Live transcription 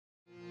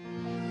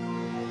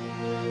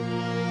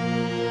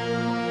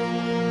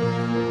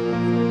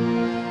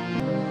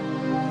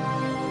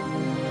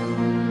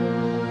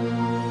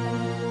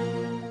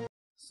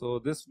So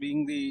this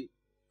being the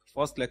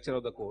first lecture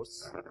of the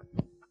course,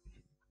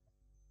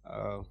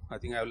 I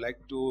think I would like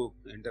to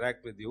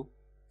interact with you,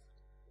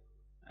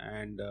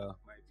 and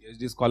my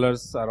PhD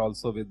scholars are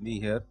also with me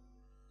here,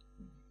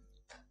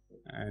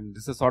 and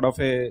this is sort of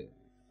a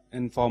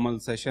informal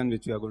session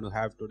which we are going to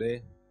have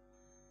today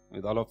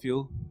with all of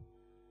you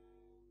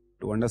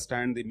to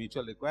understand the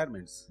mutual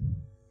requirements.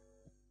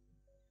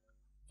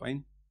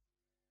 Fine.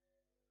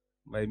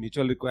 By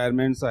mutual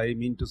requirements, I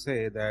mean to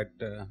say that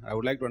I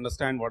would like to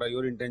understand what are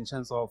your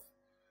intentions of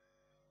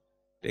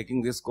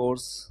taking this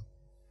course,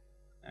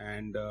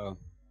 and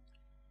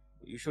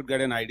you should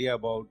get an idea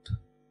about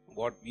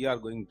what we are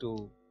going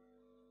to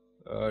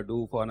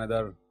do for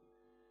another,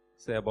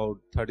 say, about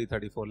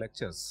 30-34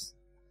 lectures,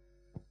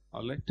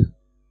 all right,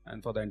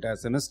 and for the entire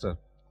semester.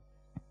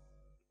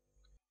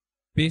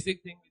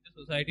 Basic thing which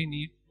the society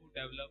needs to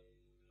develop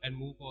and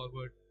move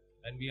forward,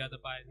 and we are the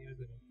pioneers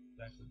in it.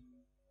 That's it.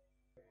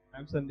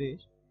 I'm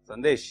Sandesh.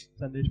 Sandesh.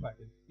 Sandesh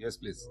Patil. Yes,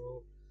 please.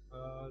 So,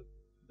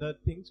 the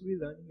things we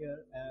learn here,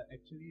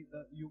 actually,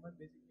 the human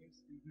basic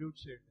needs include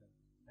shelter,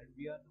 and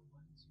we are the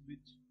ones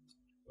which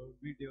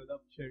we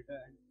develop shelter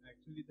and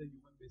actually the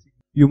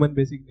human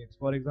basic needs.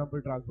 For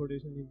example,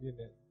 transportation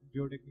engineering,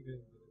 geotechnical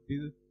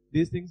engineering.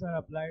 These things are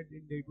applied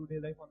in day-to-day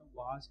life on a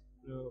vast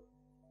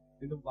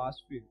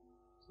field.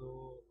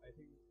 So I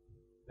think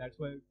that's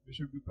why we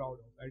should be proud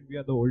of, and we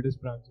are the oldest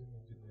branch in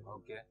engineering.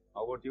 Okay.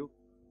 How about you?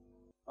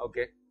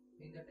 Okay.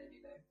 In the daily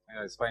life,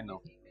 Yeah, it's fine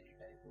now. we see many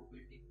types of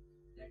building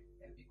that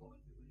every common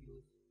people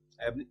use.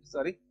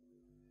 Sorry?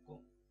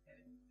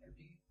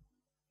 Every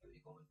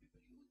common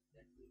people use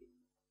that building.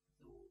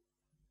 So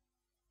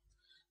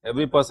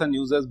Every person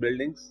uses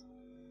buildings.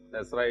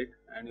 That's right.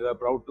 And you are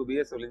proud to be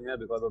a civil engineer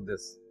because of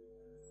this.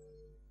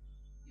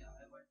 yeah,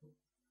 I want to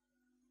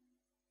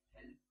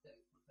help the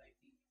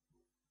society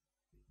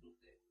to improve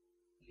their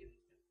living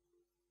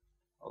standard.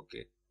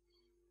 Okay.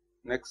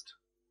 Next.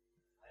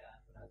 I am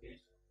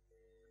Rakesh.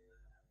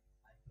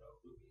 I'm proud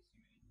to be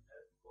civil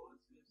engineer because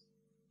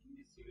in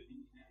the civil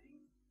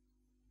engineering,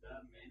 the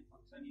main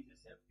function is a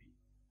safety.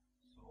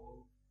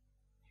 So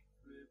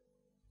if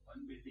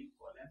one building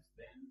collapses,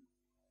 then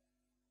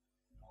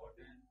more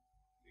than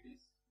it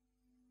is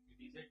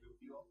a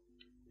duty of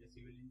a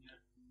civil engineer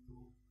to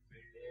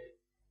build a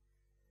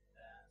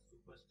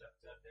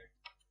superstructure that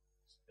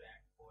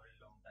stand for a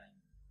long time.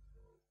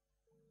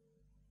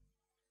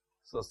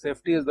 So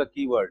safety is the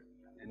key word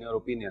in your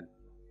opinion.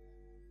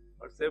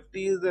 But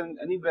safety is in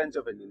any branch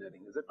of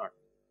engineering, is it not?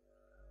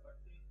 But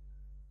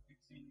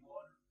it's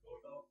involved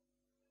lot of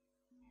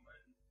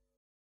when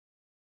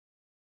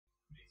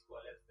bridge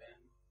collapse, then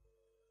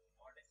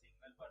not a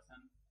single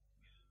person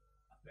will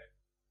affect.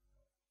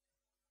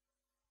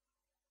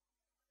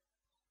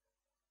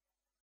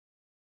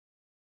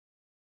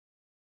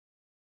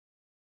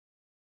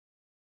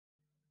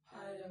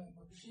 Hi, I'm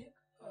Abhishek.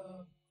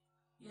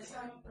 Yes,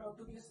 I'm proud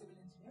to be a civil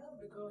engineer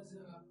because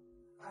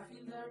I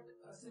feel that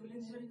civil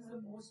engineering is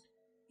the most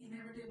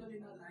inevitable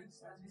in our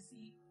lives. As we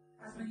see,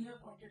 as many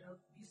have pointed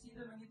out, we see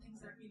the many things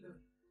that we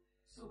learn.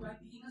 So by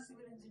being a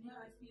civil engineer,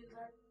 I feel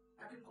that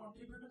I can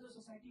contribute to the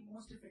society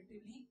most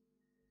effectively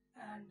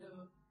and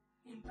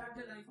impact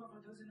the life of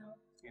others in a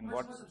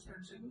much more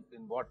substantial way.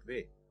 In what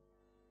way?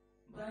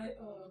 By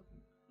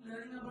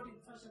learning about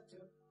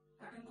infrastructure,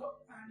 I can go,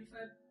 and if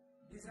I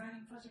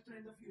design infrastructure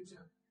in the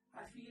future,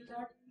 I feel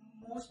that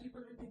most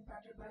people will be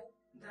impacted by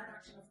that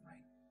action of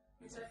mine,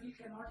 which I feel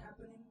cannot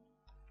happen in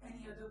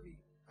any other way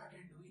I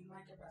can do in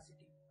my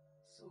capacity.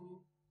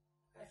 So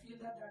I feel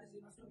that that is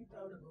enough to be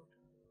proud about.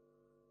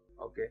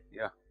 Okay,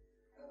 yeah.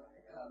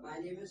 My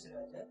name is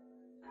Rajat,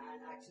 and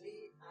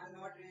actually I'm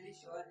not really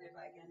sure if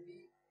I can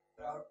be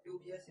proud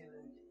to be a civil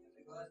engineer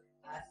because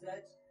as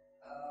such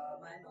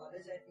my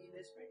knowledge I feel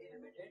is pretty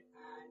limited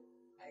and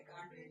I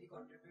can't really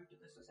contribute to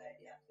the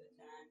society as such,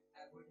 and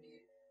I would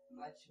need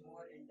much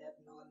more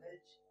in-depth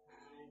knowledge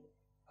and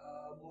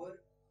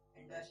more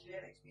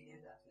industrial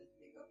experience as well,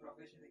 like a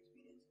professional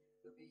experience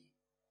to be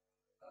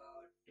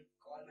to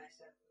call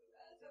myself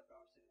as a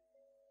proud civil.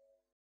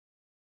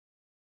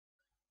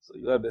 So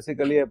you are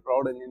basically a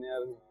proud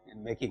engineer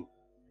in making.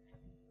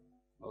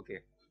 Okay.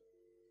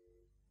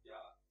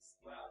 Yeah,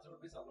 my answer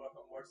would be somewhat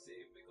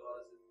safe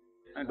because.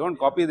 And don't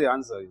copy the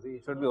answer. You see,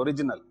 it should be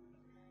original,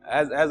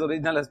 as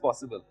original as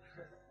possible.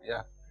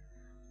 Yeah.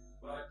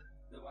 But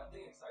the one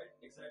thing excites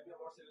me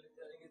about civil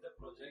engineering is the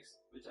projects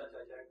which are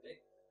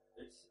gigantic.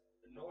 It's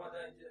no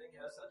other engineering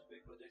has such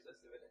big projects as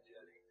civil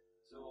engineering.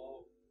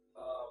 So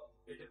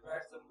it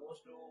impacts the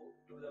most to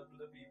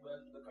the people,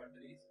 to the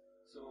countries.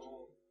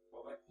 So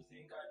for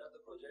seeing kind of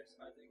the projects,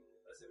 I think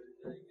civil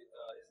engineering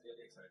is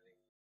really exciting.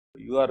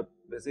 You are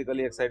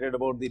basically excited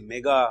about the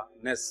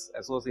mega-ness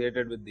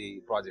associated with the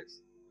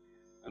projects.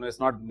 You know, it's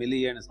not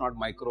milli and it's not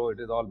micro, it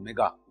is all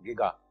mega,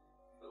 giga.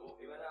 So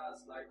even a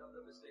slight of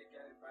the mistake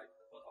can impact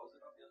for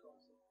thousands of years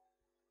also.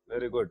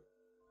 Very good.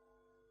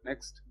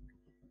 Next.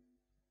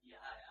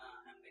 Yeah,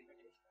 I'm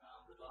Venkatesh.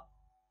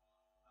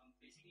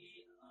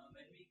 Basically,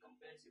 when we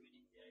compare civil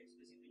engineering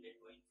specifically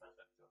to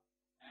infrastructure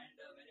And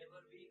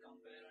whenever we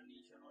compare a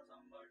nation or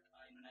somewhat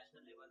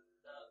international level,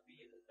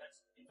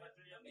 that's in fact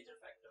really a major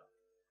factor.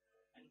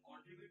 And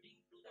contributing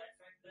to that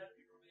factor,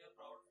 it would be a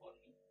proud for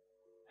me.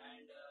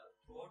 And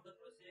throughout the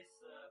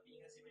process,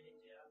 being a civil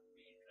engineer,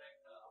 we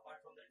interact.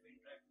 Apart from that, we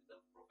interact with the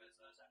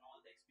professors and all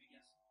the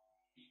experienced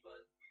people.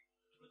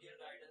 Through their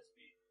guidance,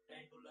 we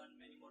tend to learn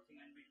many more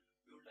things, and we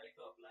would like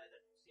to apply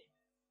that same. So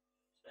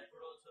that would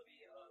also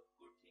be a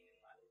good thing in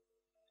my life.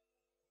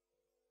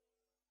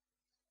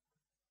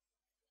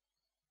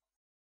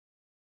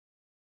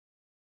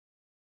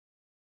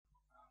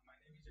 My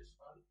name is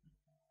Yashpal,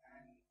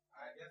 and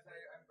I guess I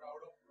am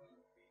proud of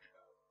being a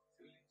civil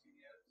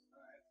engineer.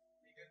 As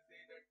we can say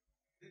that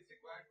this is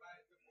required by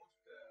the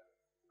most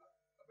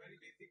a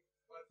very basic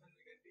person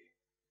we can take.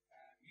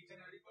 Each and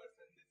every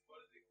person in this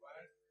world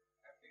requires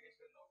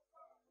application of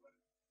our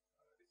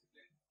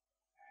discipline.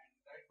 And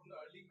right from the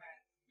early man,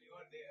 we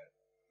were there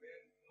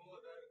where no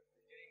other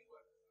engineering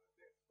was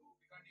there. So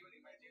we can't even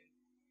imagine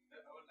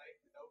our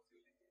life without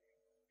civil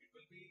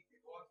engineering.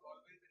 It was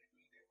always, and it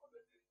will be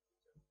always there in the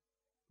future.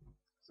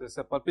 So it's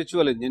a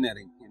perpetual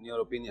engineering, in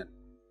your opinion.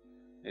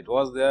 It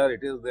was there,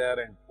 it is there,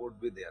 and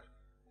would be there.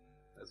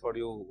 That's what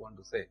you want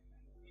to say.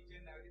 Each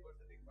and every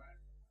person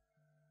requires.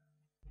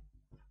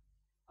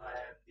 I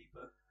am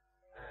Deepak.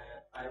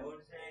 I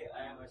won't say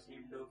I am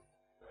ashamed of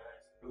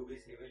to be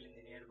civil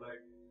engineer,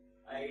 but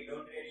I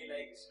don't really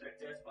like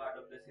structures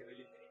part of the civil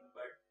engineering.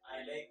 But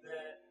I like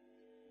the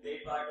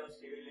part of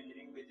civil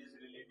engineering which is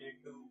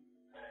related to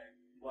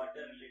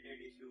water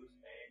related issues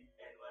and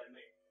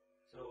environment.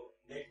 So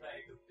that's why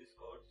I took this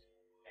course,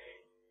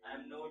 and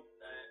I'm not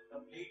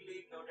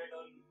completely not at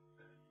all.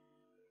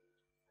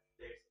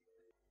 That's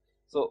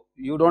So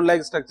you don't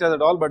like structures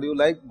at all, but you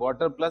like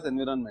water plus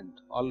environment.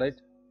 All right.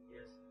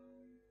 yes.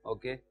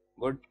 Okay.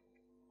 Good.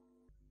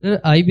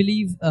 I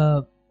believe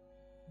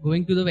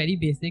going to the very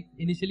basics,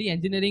 initially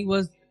engineering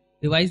was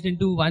divided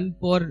into one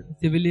for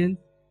civilians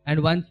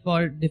and one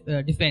for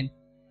defense.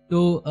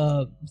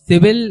 So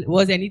civil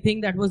was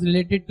anything that was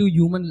related to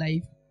human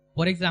life.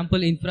 For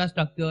example,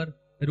 infrastructure,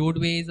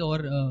 roadways or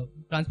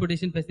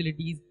transportation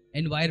facilities,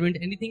 environment,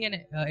 anything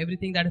and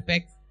everything that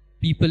affects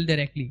people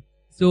directly.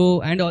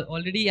 So, and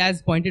already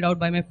as pointed out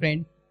by my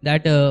friend,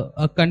 that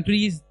a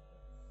country's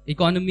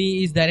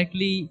economy is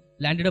directly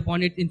landed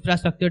upon its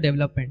infrastructure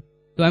development.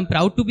 So I'm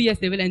proud to be a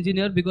civil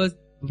engineer because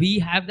we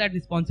have that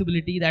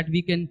responsibility that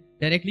we can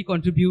directly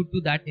contribute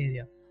to that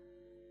area.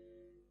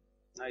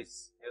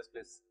 Nice. Yes,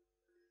 please.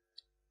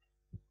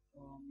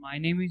 My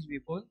name is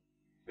Vipul.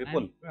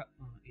 Vipul.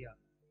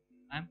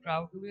 I'm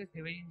proud to be a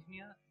civil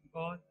engineer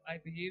because I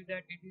believe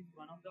that it is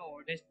one of the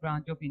oldest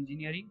branch of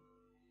engineering.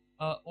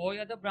 All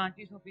other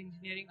branches of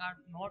engineering are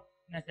not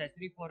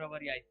necessary for our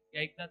life.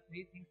 Like the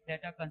three things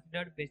that are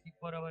considered basic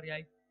for our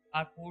life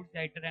are food,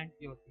 shelter, and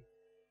safety.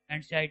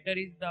 And shelter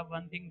is the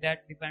one thing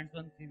that depends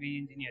on civil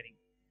engineering.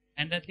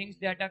 And the things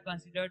that are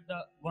considered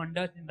the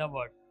wonders in the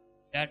world,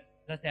 that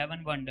the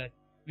 7 wonders,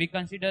 we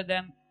consider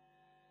them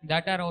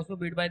that are also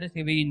built by the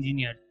civil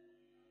engineers.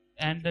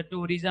 And the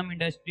tourism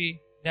industry,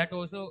 that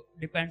also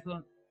depends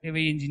on civil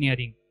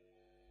engineering.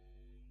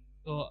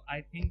 So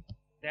I think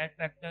that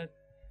factors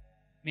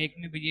make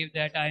me believe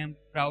that I am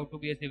proud to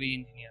be a civil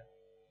engineer.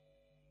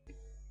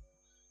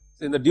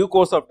 So in the due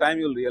course of time,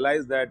 you will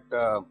realize that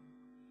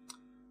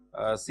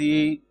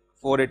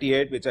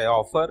CE488, which I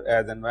offer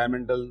as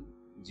environmental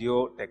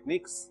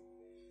geotechnics,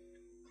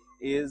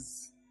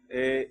 is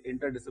a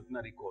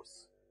interdisciplinary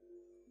course.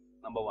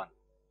 Number one.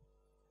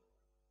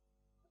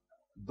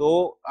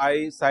 Though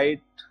I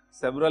cite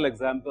several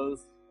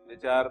examples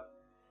which are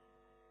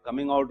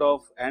coming out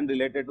of and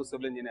related to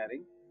civil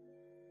engineering,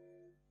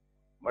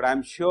 but I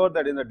am sure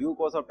that in the due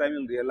course of time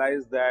you will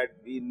realize that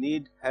we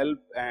need help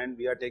and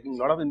we are taking a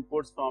lot of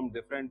inputs from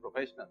different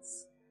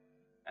professionals,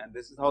 and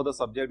this is how the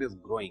subject is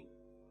growing.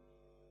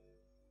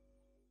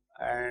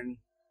 And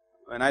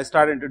when I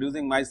start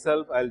introducing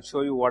myself, I will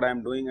show you what I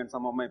am doing, and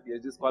some of my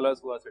PhD scholars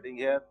who are sitting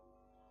here,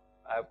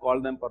 I have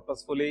called them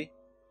purposefully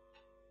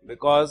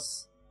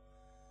because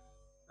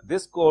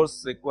this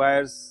course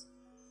requires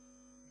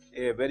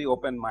a very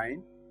open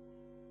mind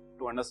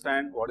to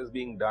understand what is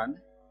being done.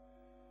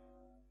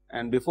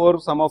 And before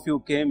some of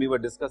you came, we were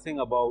discussing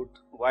about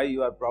why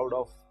you are proud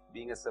of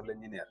being a civil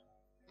engineer.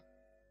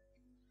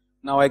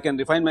 Now I can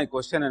refine my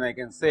question and I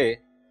can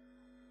say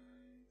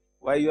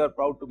why you are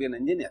proud to be an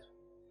engineer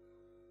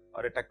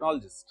or a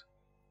technologist.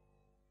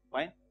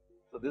 Fine.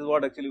 So this is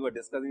what actually we were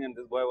discussing, and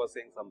this boy was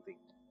saying something.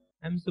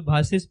 I'm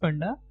Subhasis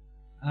Panda.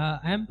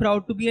 I am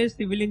proud to be a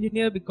civil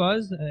engineer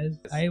because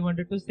I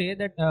wanted to say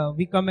that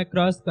we come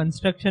across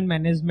construction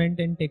management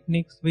and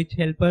techniques which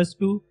help us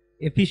to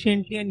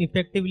efficiently and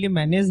effectively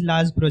manage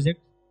large projects,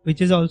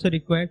 which is also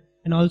required.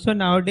 And also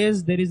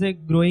nowadays there is a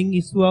growing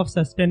issue of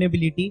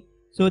sustainability.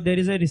 So there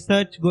is a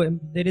research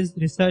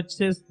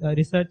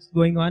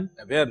going on.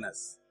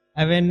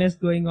 Awareness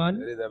going on.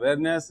 There is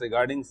awareness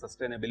regarding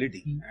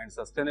sustainability, and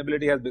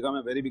sustainability has become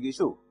a very big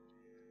issue.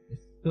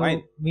 So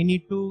Fine. we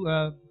need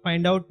to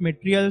find out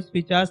materials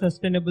which are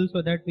sustainable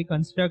so that we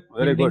construct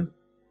Very buildings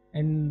good.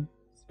 and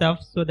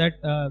stuff so that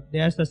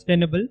they are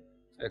sustainable.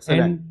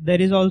 Excellent. And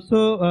there is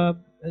also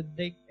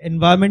the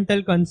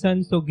environmental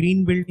concerns. So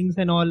green buildings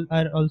and all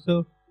are also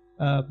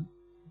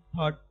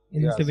thought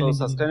in Yeah, civil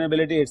so engineering.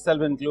 sustainability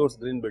itself includes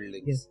green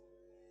buildings. Yes.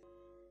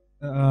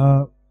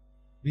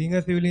 Being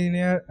a civil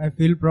engineer, I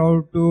feel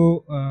proud to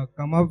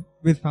come up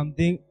with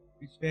something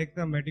which takes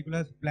a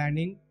meticulous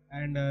planning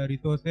and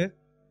resources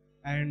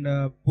and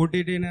put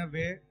it in a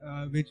way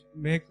which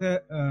makes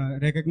a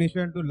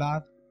recognition to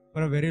last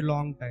for a very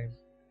long time.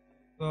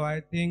 So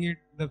I think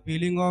the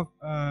feeling of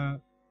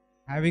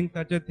having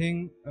such a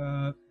thing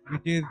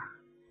which is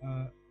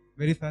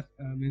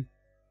means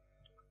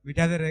which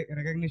has a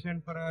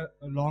recognition for a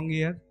long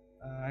year.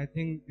 I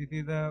think this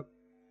is a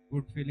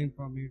good feeling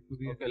for me to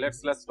be. Okay,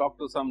 let's talk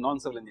to some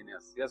non-civil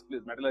engineers. Yes,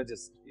 please,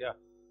 metallurgist. Yeah.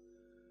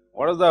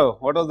 What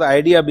was the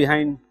idea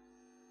behind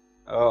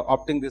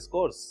opting this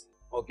course?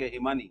 Okay,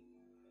 Himani.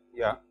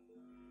 Yeah.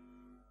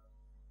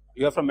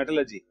 You are from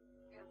metallurgy.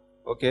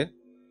 Okay.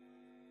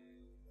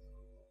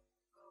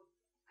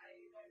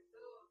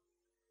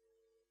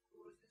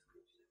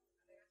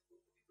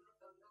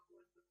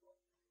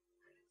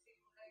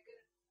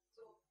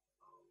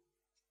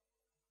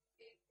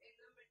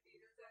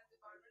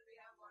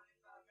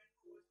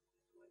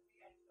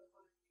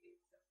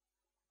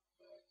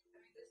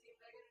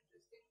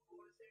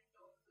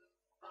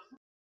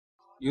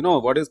 You know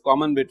what is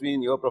common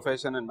between your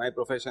profession and my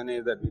profession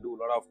is that we do a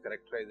lot of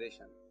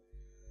characterization.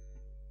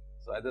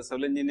 So as a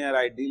civil engineer,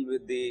 I deal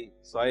with the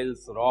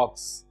soils,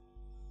 rocks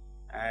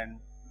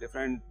and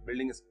different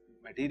building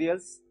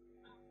materials,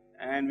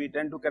 and we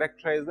tend to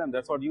characterize them.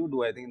 That's what you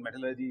do. I think in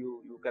metallurgy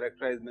you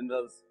characterize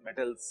minerals,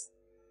 metals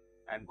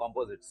and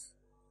composites.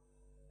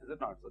 Is it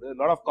not? So there is a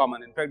lot of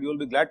common. In fact, you will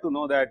be glad to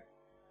know that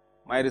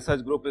my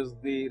research group is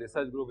the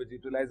research group which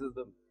utilizes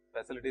the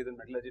facilities in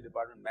metallurgy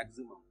department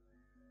maximum.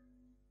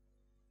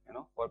 You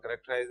know, for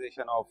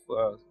characterization of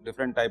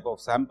different type of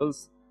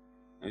samples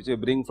which we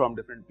bring from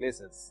different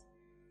places.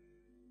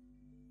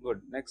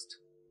 Good. Next.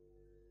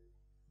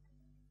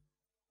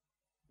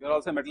 You are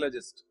also a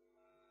metallurgist.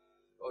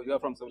 Oh, you are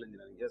from civil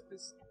engineering. Yes,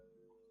 please.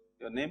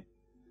 Your name?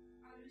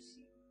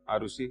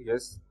 Arushi.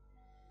 Yes.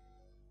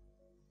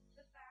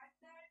 The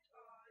fact that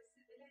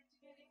civil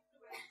engineering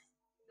provides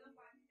the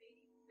one very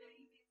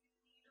basic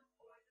need of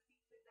all the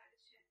people, that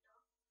is shelter,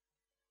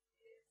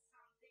 is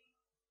something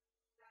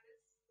that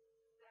makes me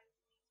proud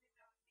being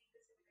a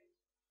civil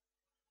engineer.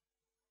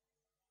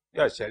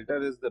 Yeah, shelter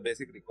is the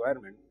basic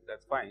requirement.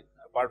 That's fine.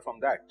 Apart from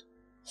that,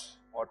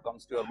 what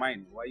comes to your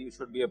mind? Why you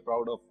should be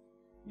proud of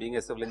being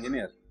a civil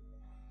engineer?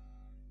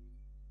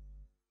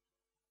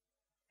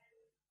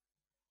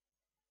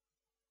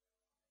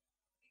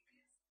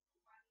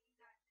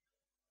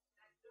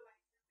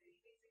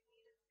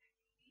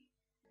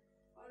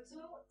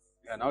 Also,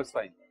 Yeah, now it's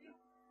fine.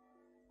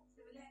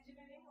 Civil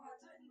engineering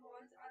also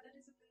involves other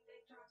disciplines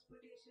like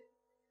transportation,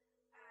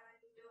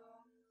 and it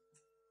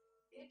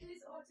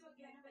is also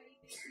again a very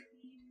basic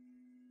need.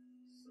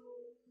 So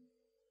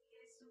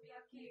yes, so we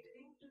are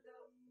catering to the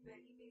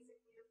very basic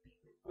need of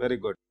people. Very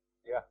good.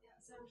 Yeah.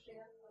 So I'm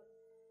Shreya.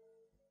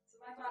 So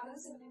my father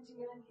is a civil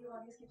engineer and he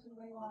always keeps on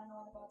going on and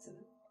on about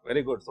civil.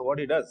 Very good. So what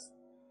he does?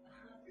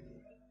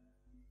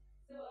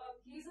 So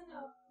he's in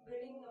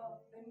building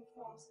wind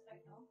farms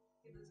right now.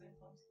 He builds wind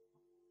farms.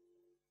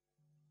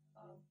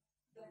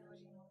 The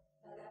energy,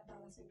 that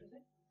aspect of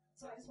it.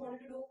 So I just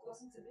wanted to do a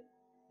course in civil.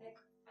 Like,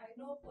 I had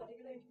no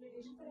particular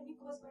inclination for any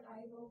course, but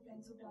I know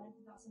friends who've done it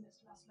last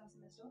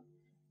semester,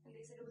 and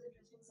they said it was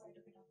interesting, so I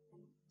took it up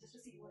just to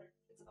see what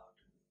it's about.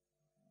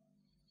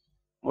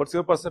 What's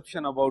your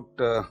perception about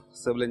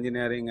civil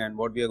engineering and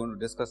what we are going to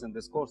discuss in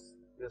this course?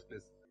 Yes,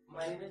 please.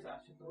 My name is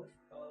Ashutosh.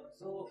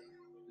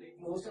 Like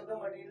most of the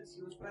materials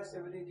used by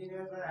civil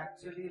engineers are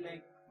actually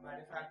like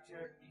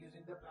manufactured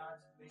using the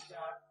plants which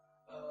are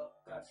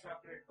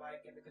constructed by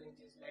chemical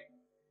engineers. Like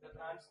the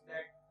plants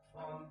that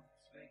form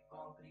like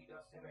concrete or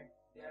cement,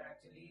 they are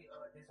actually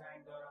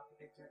designed or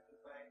architectured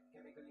by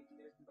chemical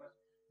engineers because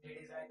they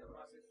design the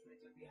process which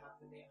will be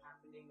happening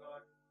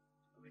or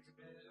which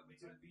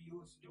will be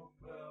used to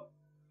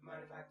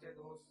manufacture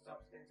those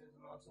substances.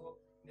 And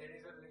also there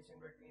is a relation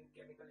between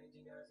chemical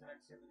engineers and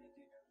civil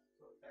engineers.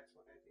 So that's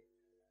what I think.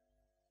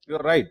 You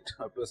are right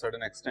up to a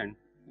certain extent.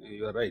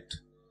 You are right.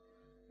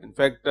 In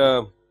fact,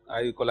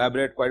 I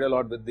collaborate quite a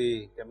lot with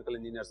the chemical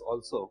engineers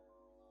also,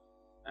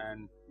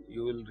 and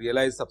you will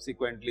realize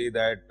subsequently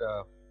that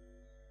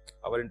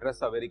our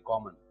interests are very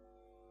common.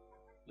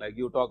 Like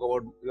you talk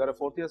about, you are a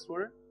fourth year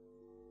student,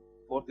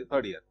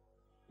 third year.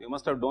 You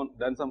must have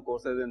done some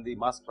courses in the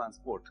mass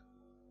transport.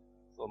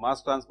 So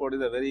mass transport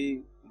is a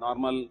very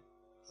normal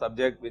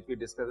subject which we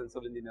discuss in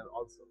civil engineering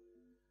also.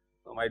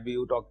 So might be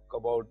you talk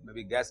about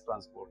maybe gas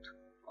transport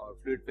or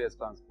fluid phase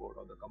transport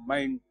or the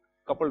combined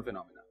coupled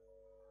phenomena.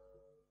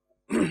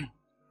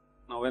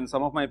 Now when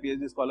some of my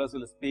PhD scholars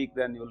will speak,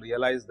 then you will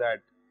realize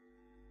that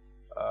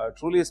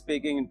truly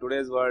speaking in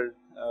today's world,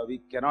 we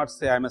cannot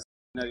say I am a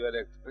civil engineer, you are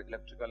an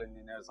electrical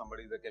engineer,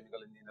 somebody is a chemical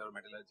engineer or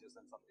metallurgist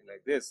and something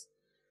like this,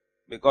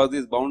 because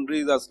these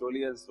boundaries are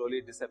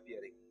slowly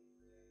disappearing.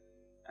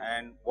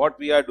 and what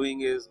we are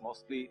doing is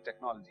mostly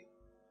technology,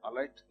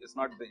 alright, it is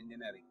not the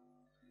engineering.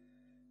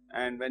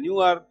 And when you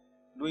are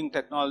doing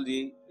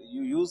technology,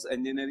 you use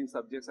engineering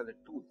subjects as a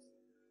tool,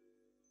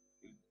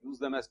 you use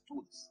them as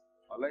tools,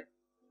 alright,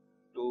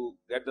 to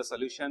get the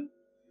solution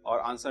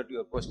or answer to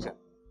your question.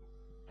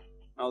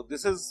 Now,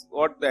 this is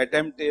what the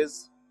attempt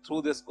is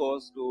through this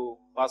course, to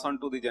pass on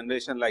to the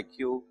generation like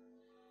you,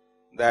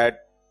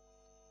 that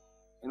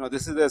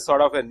this is a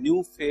sort of a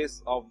new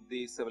phase of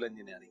the civil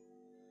engineering,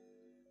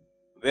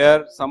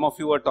 where some of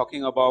you are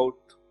talking about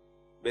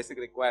basic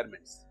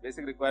requirements.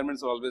 Basic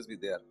requirements will always be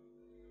there.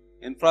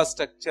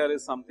 Infrastructure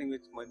is something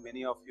which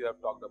many of you have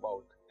talked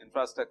about.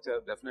 Infrastructure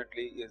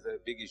definitely is a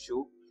big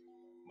issue,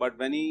 but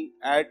when you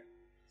add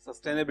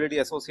sustainability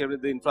associated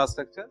with the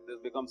infrastructure, this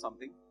becomes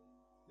something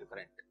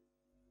different.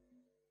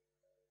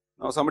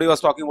 Now, somebody was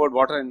talking about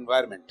water and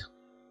environment.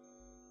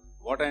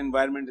 Water and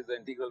environment is an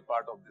integral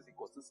part of this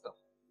ecosystem.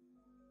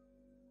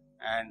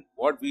 And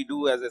what we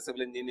do as a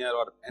civil engineer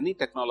or any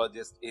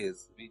technologist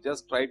is, we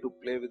just try to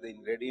play with the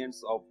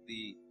ingredients of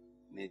the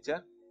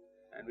nature,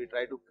 and we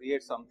try to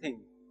create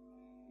something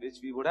which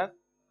we would have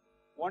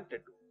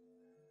wanted to.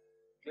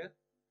 Clear?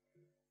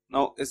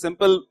 Now, a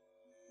simple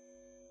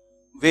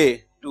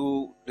way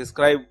to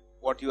describe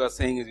what you are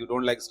saying is, you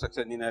don't like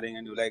structural engineering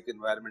and you like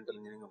environmental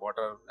engineering,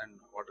 water and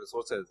water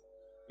resources.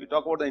 We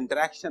talk about the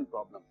interaction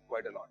problem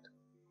quite a lot.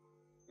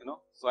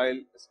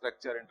 Soil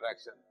structure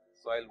interaction,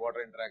 soil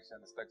water interaction,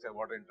 structure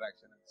water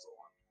interaction, and so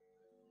on.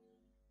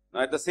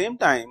 Now, at the same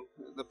time,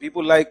 the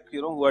people like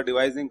who are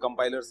devising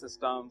compiler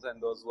systems,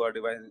 and those who are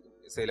devising,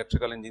 say,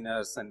 electrical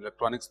engineers and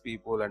electronics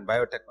people and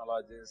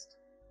biotechnologists,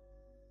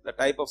 the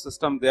type of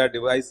system they are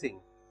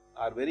devising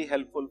are very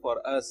helpful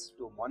for us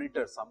to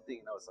monitor something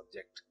in our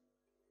subject.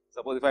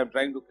 Suppose if I am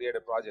trying to create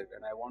a project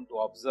and I want to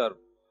observe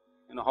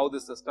how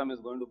this system is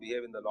going to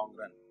behave in the long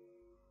run,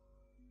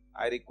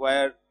 I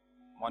require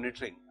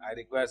monitoring, I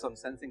require some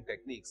sensing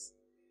techniques,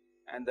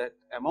 and that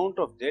amount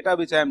of data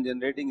which I am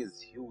generating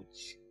is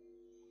huge.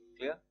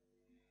 Clear?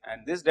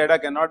 And this data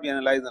cannot be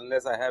analyzed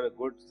unless I have a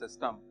good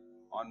system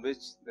on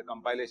which the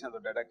compilation of the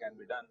data can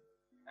be done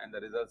and the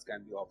results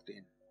can be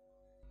obtained.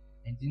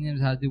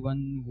 Engineers are the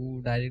one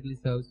who directly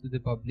serves to the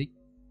public,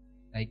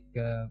 like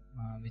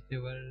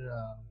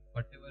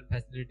whatever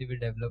facility we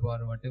develop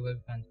or whatever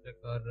we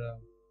construct or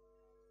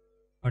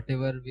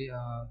whatever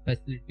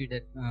facility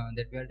that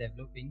we are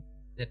developing,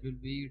 that will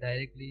be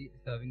directly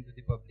serving to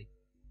the public.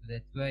 So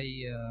that's why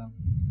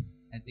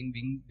I think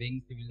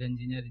being civil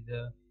engineer is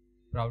a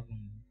proud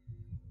moment.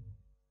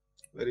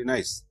 Very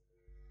nice.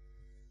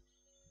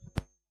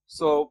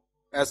 So,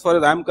 as far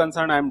as I am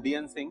concerned, I am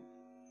DN Singh,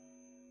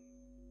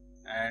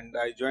 and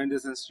I joined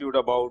this institute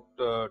about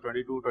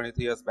 22-23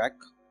 years back.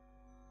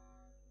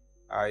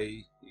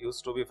 I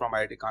used to be from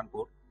IIT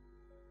Kanpur,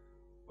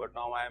 but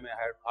now I am a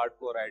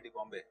hardcore IIT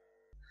Bombay.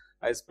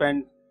 I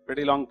spent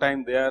pretty long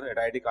time there at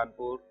IIT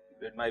Kanpur,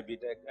 did my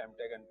BTech,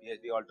 MTech and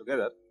PhD all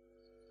together,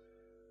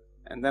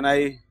 and then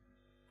I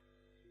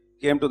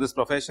came to this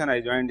profession.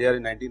 I joined here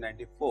in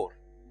 1994.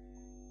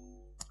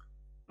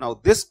 Now,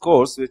 this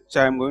course which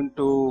I am going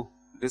to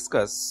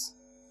discuss,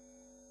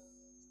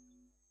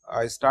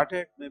 I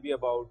started maybe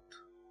about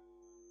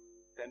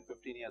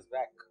 10-15 years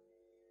back,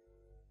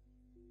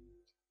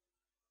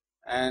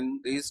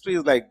 and the history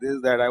is like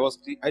this, that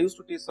I used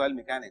to teach soil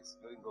mechanics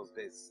during those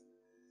days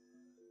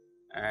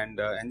and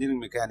engineering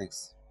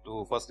mechanics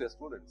to first year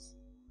students.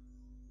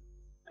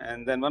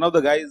 And then one of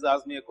the guys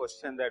asked me a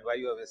question, that why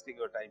you are wasting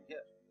your time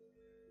here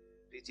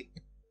teaching,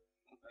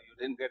 you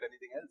didn't get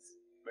anything else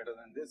better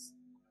than this.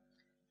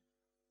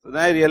 So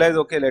then I realized,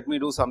 okay, let me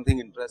do something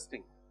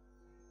interesting,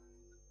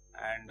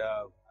 and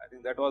I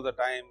think that was the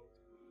time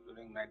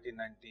during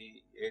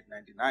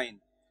 1998-99.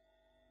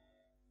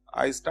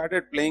 I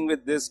started playing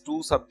with these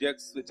two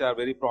subjects which are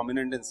very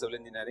prominent in civil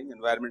engineering: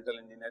 environmental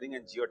engineering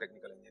and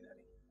geotechnical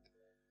engineering.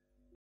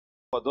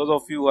 For those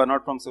of you who are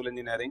not from civil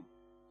engineering,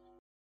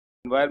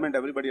 environment,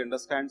 everybody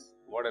understands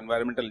what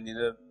environmental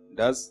engineer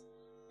does.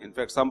 In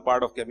fact, some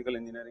part of chemical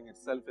engineering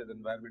itself is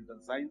environmental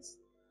science,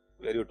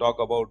 where you talk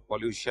about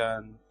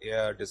pollution,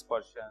 air,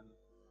 dispersion,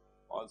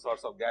 all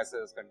sorts of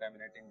gases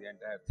contaminating the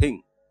entire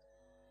thing.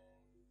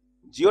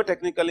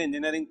 Geotechnical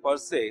engineering per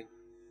se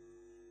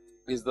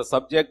is the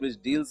subject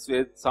which deals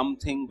with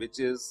something which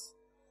is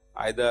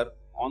either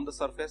on the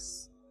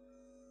surface,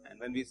 and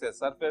when we say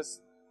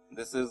surface,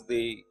 this is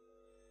the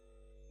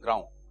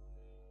ground,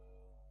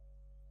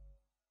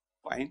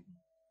 fine,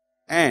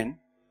 and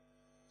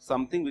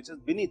something which is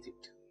beneath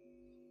it,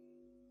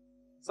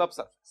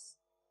 subsurface,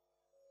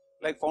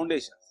 like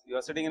foundations. You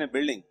are sitting in a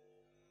building,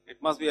 it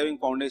must be having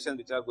foundations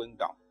which are going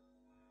down.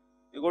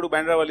 You go to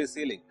Bandra Valley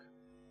ceiling,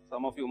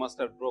 some of you must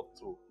have broke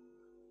through.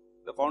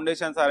 The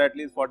foundations are at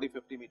least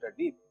 40-50 meter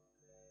deep,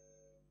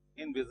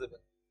 invisible.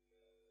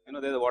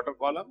 There is a water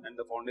column and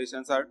the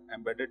foundations are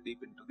embedded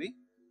deep into the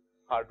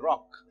hard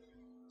rock.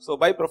 So,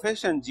 by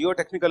profession,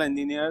 geotechnical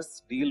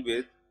engineers deal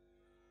with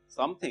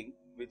something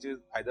which is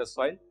either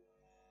soil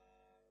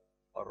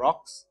or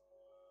rocks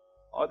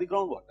or the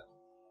groundwater.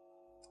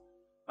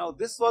 Now,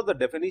 this was the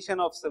definition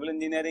of civil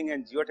engineering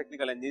and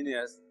geotechnical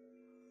engineers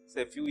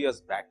say a few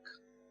years back.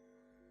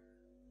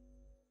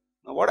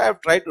 Now, what I have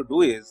tried to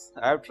do is,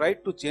 I have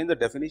tried to change the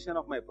definition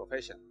of my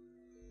profession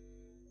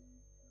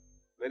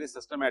very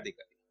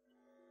systematically.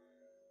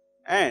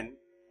 And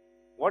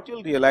what you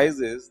will realize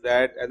is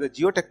that as a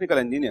geotechnical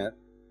engineer,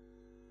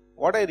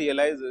 what I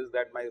realize is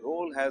that my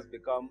role has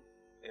become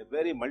a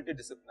very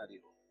multidisciplinary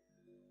role.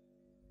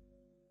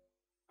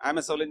 I am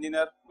a civil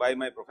engineer by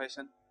my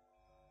profession.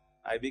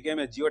 I became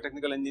a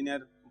geotechnical engineer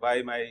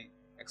by my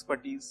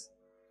expertise.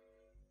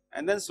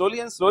 And then slowly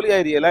and slowly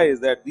I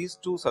realized that these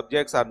two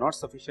subjects are not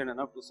sufficient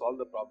enough to solve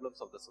the problems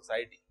of the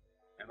society.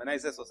 And when I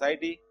say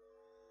society,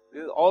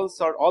 this is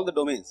all the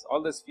domains,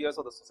 all the spheres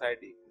of the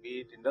society,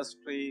 be it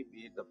industry,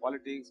 be it the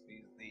politics, be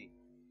it the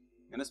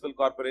municipal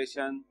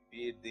corporation,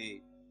 be it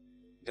the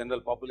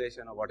general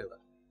population or whatever.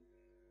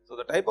 So,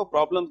 the type of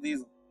problems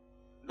these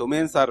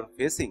domains are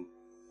facing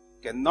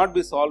cannot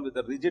be solved with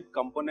the rigid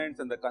components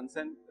and the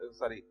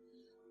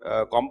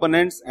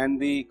components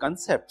and the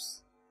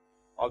concepts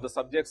of the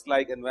subjects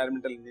like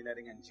environmental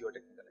engineering and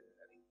geotechnical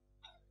engineering.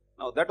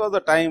 Now, that was the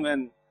time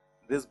when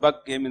this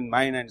bug came in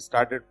mind and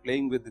started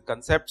playing with the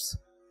concepts,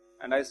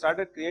 and I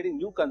started creating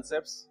new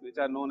concepts which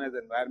are known as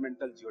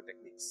environmental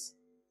geotechnics.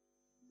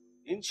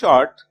 In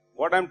short,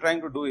 what I am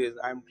trying to do is,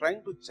 I am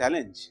trying to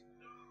challenge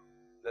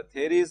the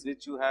theories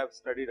which you have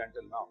studied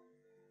until now.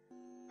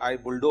 I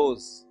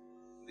bulldoze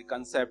the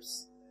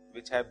concepts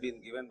which have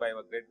been given by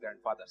our great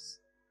grandfathers,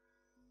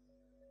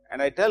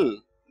 and I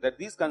tell that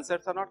these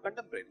concepts are not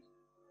contemporary.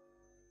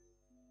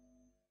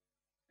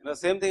 The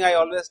same thing I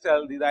always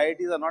tell, these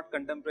IITs are not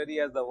contemporary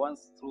as the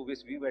ones through which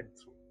we went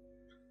through.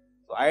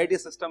 So, IIT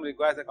system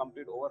requires a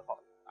complete overhaul.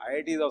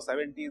 IITs of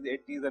 70s,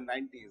 80s and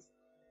 90s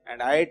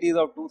and IITs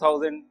of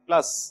 2000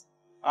 plus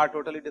are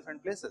totally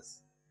different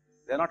places.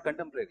 They are not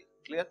contemporary,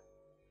 clear?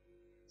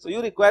 So,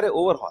 you require an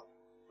overhaul.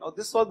 Now,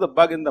 this was the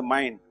bug in the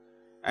mind,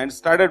 and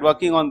started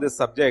working on this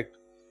subject,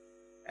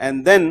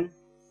 and then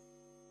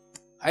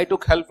I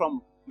took help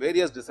from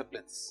various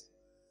disciplines.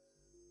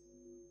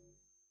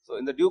 So,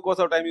 in the due course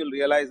of time, you will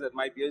realize that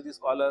my PhD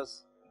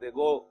scholars, they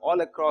go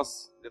all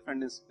across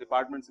different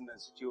departments and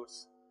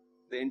institutes,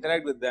 they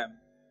interact with them,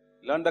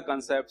 learn the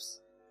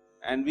concepts,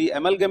 and we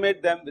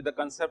amalgamate them with the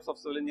concepts of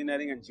civil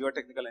engineering and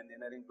geotechnical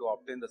engineering to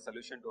obtain the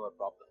solution to our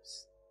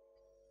problems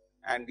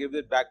and give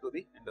it back to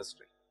the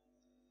industry.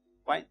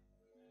 Fine.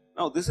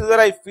 Now, this is where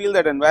I feel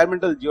that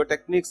environmental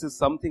geotechnics is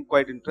something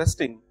quite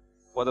interesting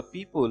for the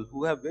people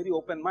who have very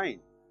open mind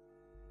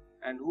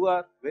and who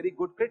are very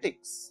good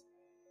critics.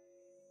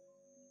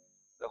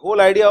 The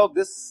whole idea of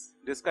this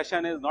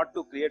discussion is not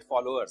to create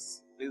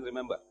followers, please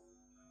remember.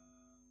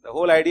 The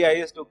whole idea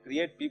is to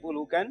create people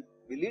who can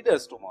be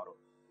leaders tomorrow,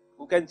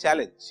 who can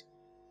challenge,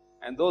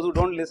 and those who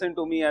do not listen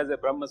to me as a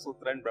Brahma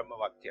Sutra and Brahma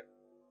Vakya.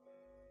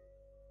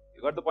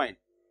 You got the point?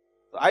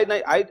 So,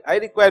 I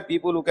require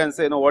people who can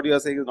say, no, what you are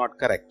saying is not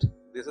correct,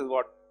 this is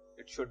what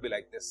it should be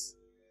like this,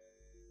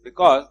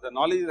 because the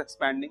knowledge is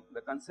expanding,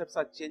 the concepts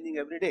are changing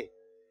every day,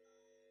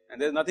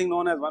 and there is nothing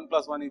known as 1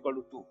 plus 1 equal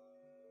to 2,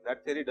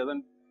 that theory does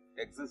not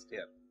exist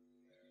here.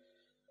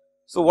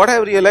 So, what I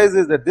have realized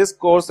is that this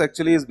course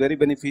actually is very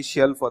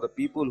beneficial for the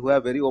people who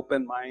have very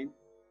open mind,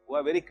 who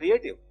are very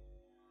creative,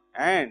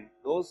 and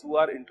those who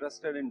are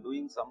interested in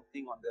doing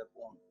something on their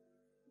own.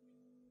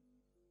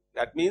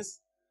 That means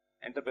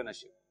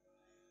entrepreneurship.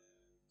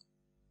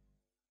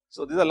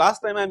 So, this is the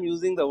last time I am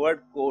using the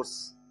word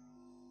course.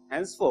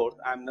 Henceforth,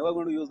 I am never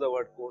going to use the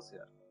word course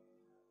here.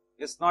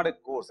 It is not a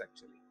course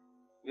actually.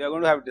 We are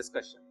going to have a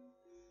discussion.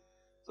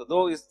 So,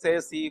 though it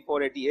says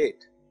CE488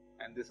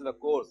 and this is a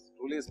course,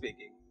 truly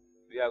speaking,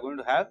 we are going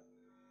to have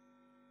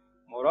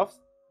more of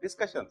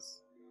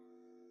discussions.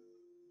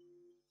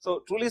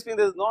 So, truly speaking,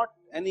 there is not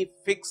any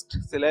fixed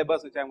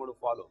syllabus which I am going to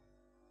follow.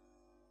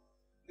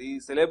 The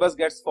syllabus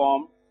gets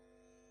formed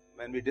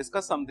when we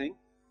discuss something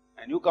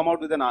and you come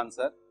out with an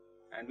answer,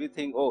 and we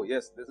think, oh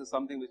yes, this is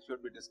something which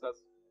should be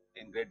discussed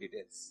in great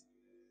details.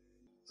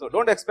 So, do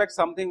not expect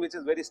something which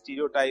is very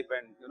stereotype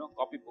and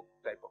copybook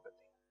type of a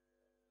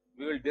thing.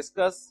 We will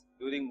discuss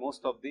during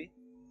most of the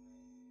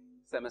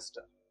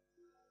semester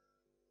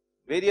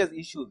various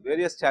issues,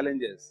 various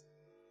challenges,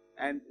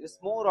 and it is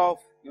more of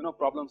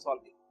problem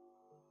solving.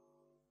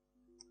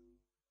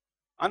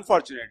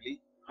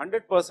 Unfortunately,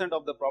 100%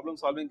 of the problem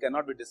solving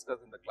cannot be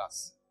discussed in the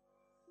class,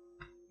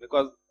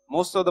 because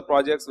most of the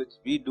projects which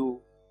we do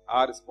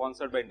are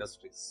sponsored by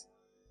industries.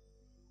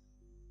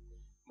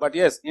 But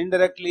yes,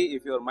 indirectly,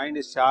 if your mind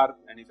is sharp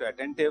and if you are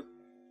attentive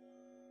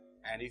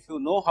and if you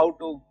know how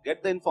to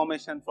get the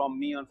information from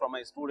me and from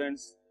my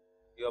students,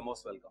 you are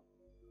most welcome.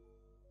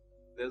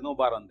 There is no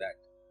bar on that.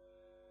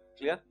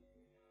 Clear?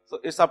 So,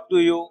 it is up to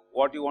you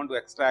what you want to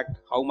extract,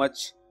 how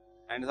much,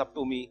 and it is up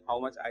to me how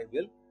much I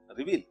will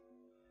reveal.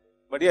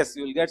 But yes,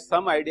 you will get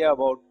some idea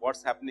about what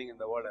is happening in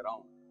the world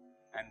around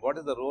and what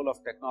is the role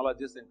of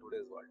technologists in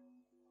today's world.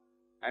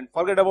 And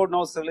forget about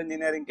now civil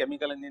engineering,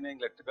 chemical engineering,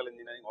 electrical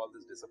engineering, all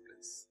these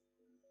disciplines.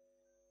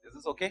 Is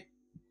this okay?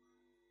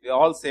 We are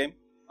all same,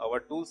 our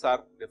tools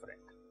are different.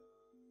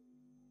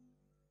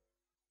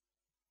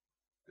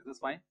 Is this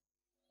fine?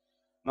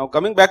 Now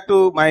coming back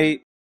to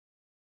my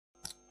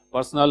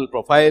personal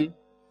profile,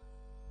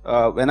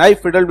 when I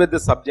fiddled with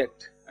this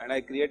subject and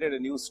I created a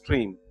new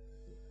stream,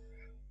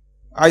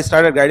 I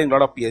started guiding a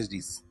lot of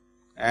PhDs,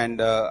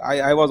 and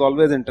I was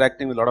always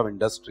interacting with a lot of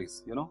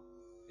industries. You know,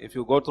 if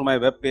you go through my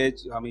web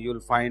page, I mean, you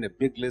will find a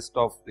big list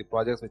of the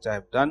projects which I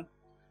have done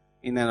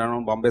in and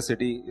around Bombay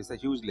city. It's a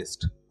huge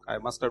list. I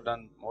must have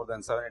done more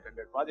than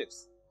 700-800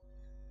 projects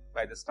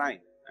by this time,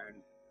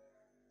 and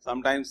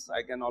sometimes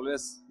I can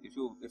always, if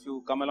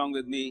you come along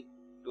with me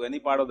to any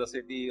part of the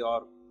city,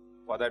 or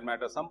for that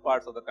matter some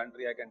parts of the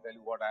country, I can tell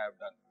you what I have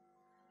done.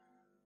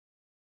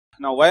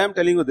 Now why I am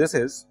telling you this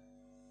is,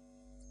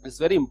 it's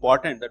very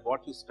important that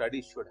what you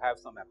study should have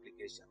some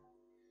application.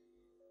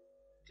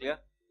 Clear?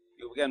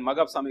 You can mug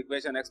up some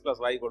equation x plus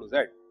y equal to z,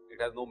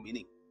 it has no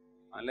meaning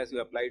unless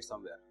you apply it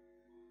somewhere.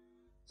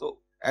 So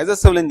as a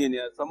civil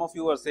engineer, some of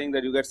you are saying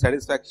that you get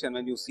satisfaction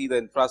when you see the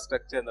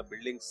infrastructure and the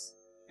buildings,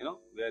 you know,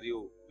 where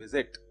you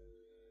visit.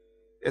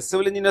 A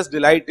civil engineer's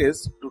delight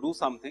is to do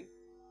something,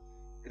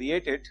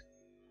 create it,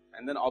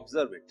 and then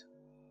observe it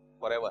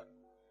forever,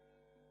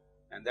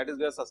 and that is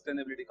where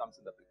sustainability comes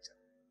in the picture.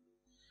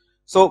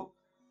 So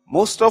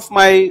most of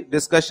my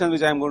discussion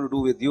which I am going to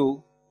do with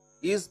you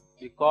is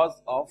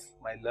because of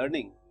my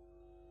learning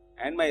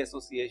and my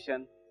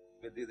association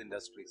with these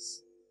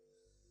industries.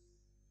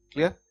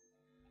 Clear?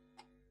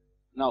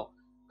 Now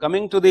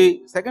coming to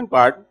the second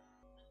part,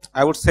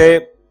 I would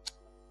say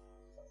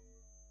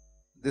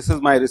this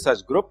is my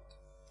research group,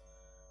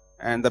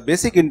 and the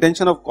basic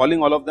intention of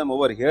calling all of them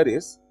over here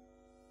is,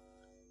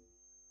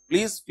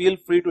 please feel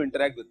free to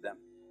interact with them,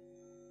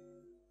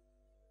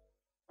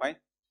 fine,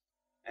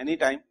 any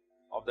time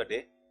of the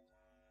day,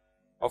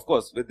 of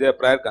course with their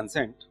prior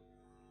consent.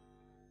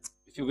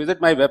 If you visit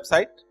my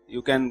website,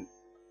 you can,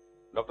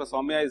 Dr.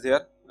 Soumya is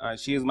here,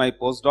 she is my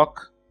postdoc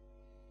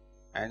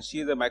and she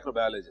is a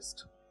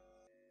microbiologist,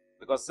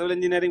 because civil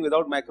engineering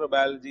without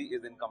microbiology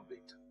is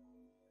incomplete.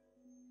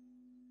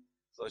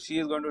 So she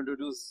is going to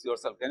introduce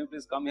yourself. Can you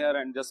please come here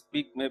and just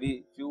speak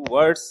maybe few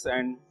words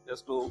and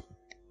just to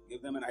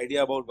give them an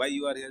idea about why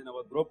you are here in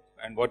our group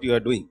and what you are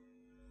doing.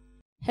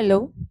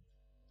 Hello.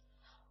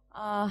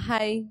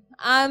 Hi,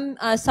 I'm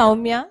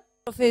Soumya.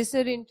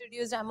 Professor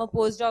introduced, I'm a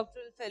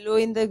postdoctoral fellow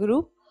in the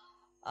group.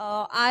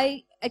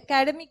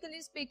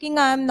 Academically speaking,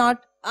 I'm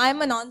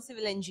a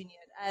non-civil engineer,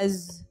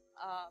 as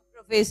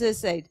Professor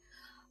said.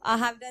 I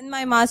have done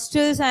my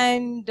master's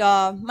and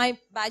my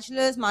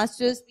bachelor's,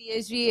 master's,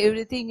 PhD,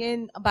 everything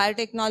in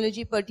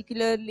biotechnology,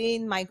 particularly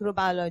in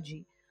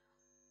microbiology.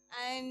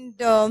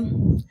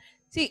 And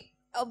see,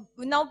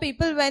 now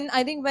people,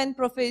 when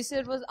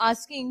Professor was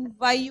asking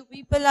why you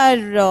people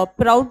are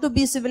proud to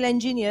be civil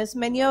engineers,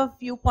 many of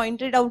you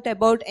pointed out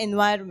about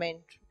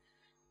environment.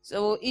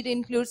 So it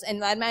includes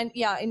environment,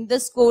 yeah, in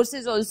this course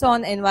is also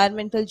on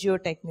environmental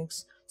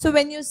geotechnics. So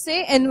when you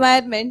say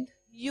environment,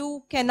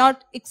 you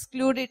cannot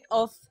exclude it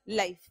of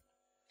life.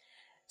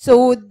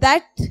 So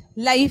that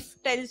life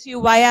tells you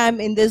why I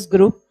am in this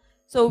group.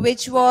 So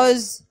which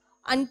was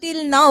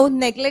until now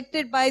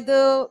neglected by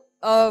the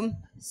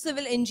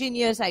civil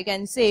engineers, I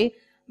can say.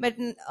 But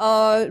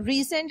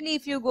recently,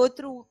 if you go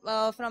through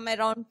from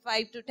around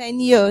 5 to 10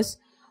 years,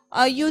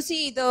 you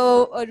see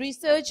the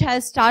research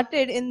has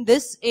started in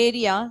this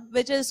area,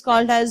 which is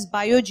called as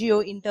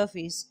biogeo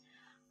interface.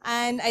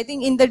 And I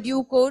think in the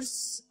due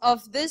course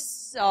of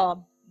this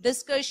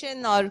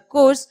discussion or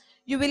course,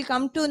 you will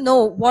come to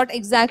know what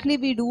exactly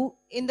we do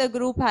in the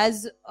group,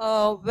 as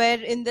where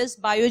in this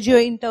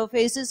biogeo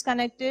interface is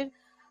connected,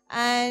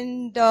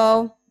 and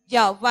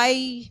yeah,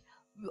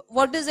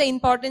 what is the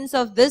importance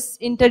of this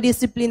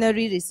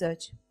interdisciplinary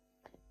research.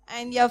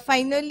 And yeah,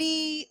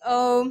 finally,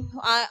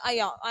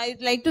 I'd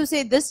like to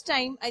say this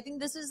time, I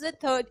think this is the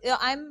third,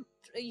 I'm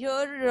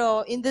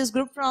here in this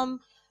group from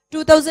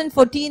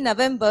 2014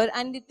 November,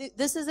 and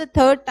this is the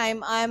third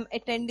time I am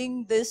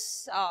attending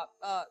this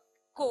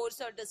course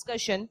or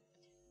discussion.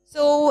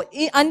 So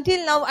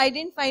until now, I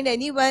didn't find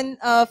anyone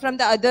from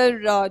the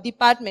other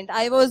department.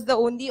 I was the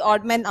only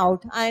odd man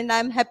out, and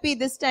I'm happy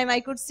this time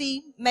I could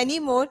see many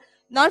more,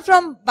 not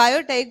from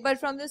biotech, but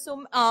from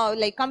the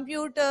like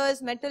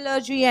computers,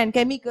 metallurgy, and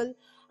chemical.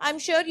 I'm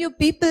sure you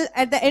people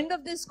at the end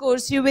of this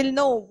course, you will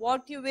know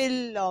what you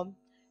will,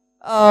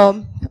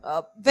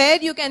 where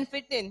you can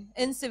fit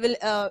in civil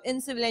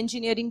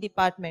engineering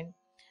department.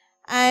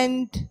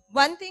 And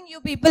one thing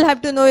you people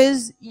have to know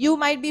is, you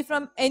might be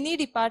from any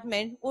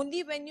department,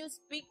 only when you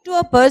speak to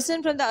a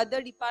person from the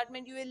other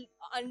department, you will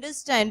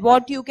understand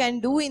what you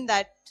can do in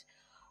that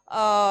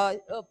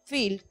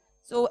field.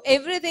 So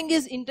everything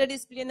is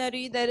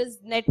interdisciplinary, there is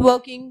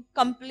networking,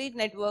 complete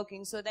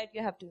networking, so that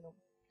you have to know.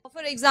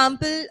 For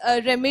example,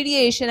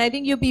 remediation, I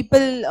think you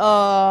people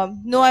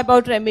know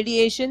about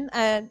remediation.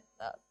 And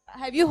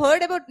have you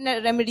heard about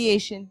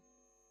remediation?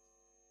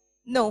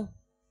 No.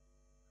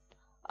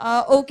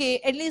 Okay,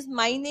 at least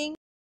mining.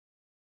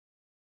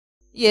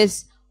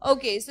 Yes.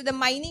 Okay, so the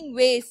mining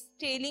waste,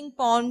 tailing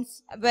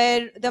ponds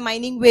where the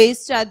mining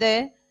wastes are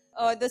there.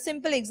 The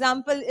simple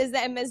example is the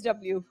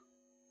MSW.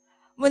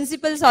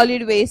 municipal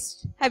solid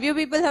waste. Have you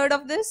people heard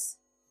of this?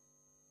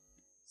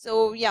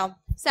 So yeah,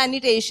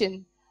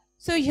 sanitation.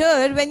 So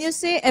here when you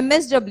say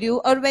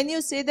MSW or when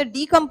you say the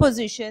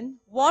decomposition,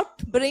 what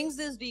brings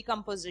this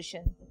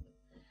decomposition?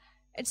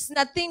 It's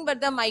nothing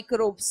but the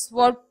microbes.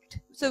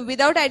 So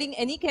without adding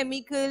any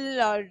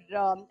chemical or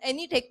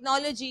any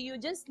technology, you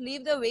just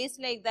leave the waste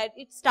like that,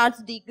 it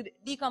starts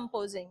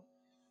decomposing.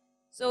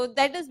 So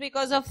that is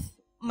because of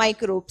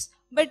microbes.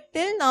 But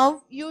till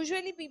now,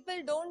 usually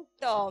people don't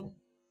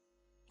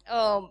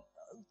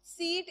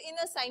see it in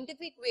a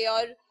scientific way,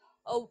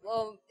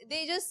 or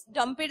they just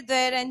dump it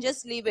there and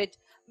just leave it.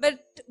 But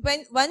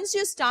once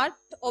you start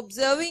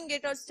observing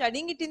it or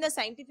studying it in a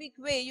scientific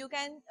way, you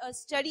can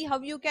study how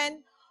you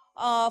can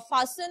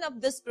fasten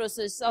up this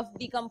process of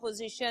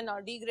decomposition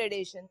or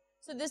degradation.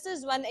 So this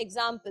is one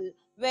example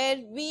where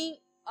we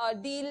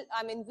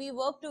we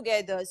work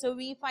together. So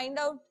we find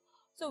out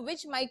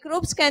which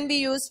microbes can be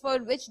used for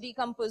which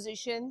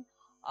decomposition,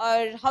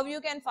 or how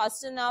you can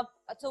fasten up.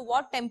 So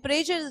what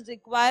temperature is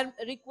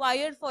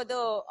required for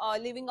the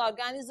living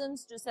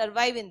organisms to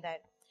survive in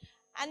that.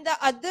 And the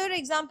other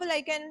example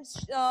I can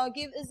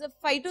give is the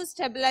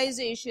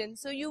phytostabilization.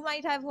 So you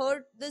might have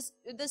heard this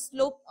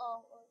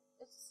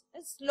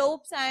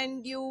slopes,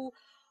 and you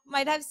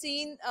might have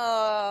seen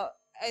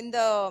in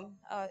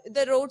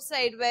the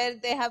roadside where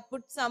they have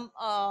put some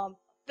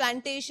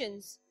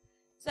plantations.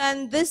 So,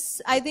 and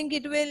this, I think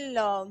it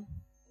will,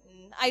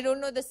 I don't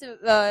know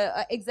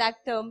the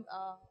exact term.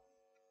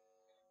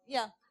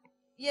 Yeah,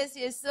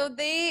 yes. So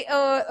they,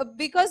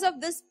 because of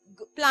this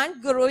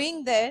plant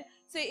growing there,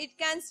 so it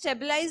can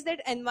stabilize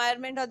that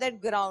environment or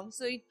that ground.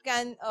 So it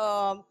can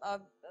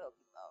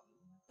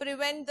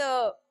prevent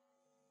the,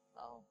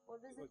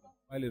 what is it called?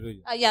 Soil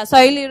erosion.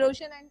 Soil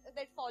erosion and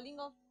that falling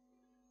of,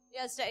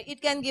 yes,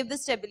 it can give the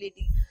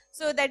stability.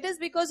 So that is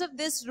because of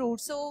this root.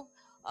 So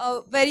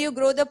where you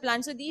grow the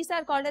plant. So these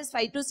are called as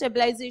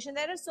phytostabilization.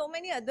 There are so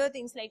many other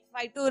things like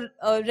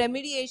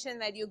remediation,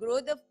 where you grow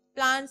the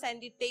plants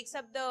and it takes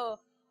up the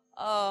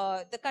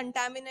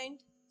contaminant.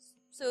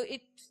 So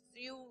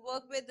you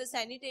work with the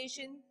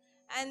sanitation,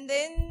 and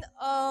then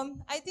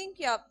I think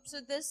so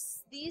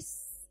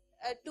these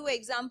two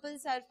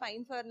examples are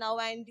fine for now,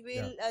 and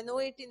we'll know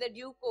it in the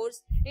due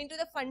course into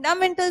the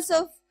fundamentals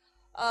of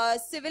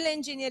civil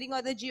engineering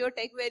or the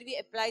geotech, where we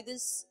apply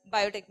this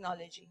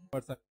biotechnology.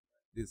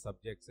 These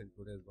subjects in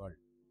today's world,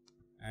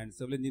 and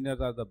civil engineers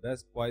are the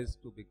best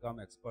poised to become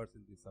experts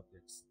in these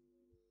subjects,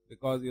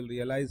 because you'll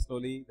realize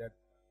slowly that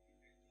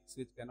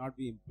which cannot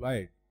be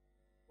employed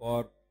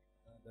for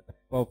the type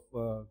of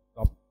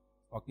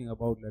talking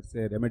about, let's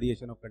say,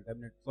 remediation of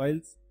contaminated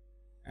soils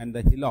and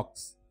the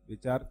hillocks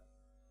which are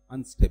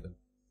unstable.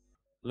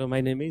 Hello,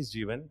 my name is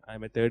Jeevan. I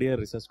am a third-year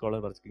research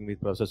scholar working with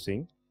Professor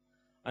Singh.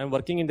 I am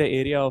working in the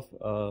area of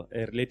a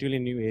relatively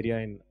new area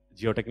in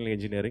geotechnical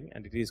engineering,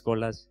 and it is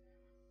called as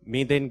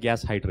methane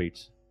gas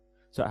hydrates.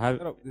 So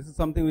this is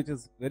something which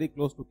is very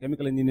close to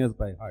chemical engineers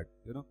by heart,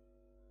 you know.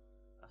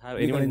 Have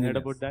anyone heard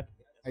about that?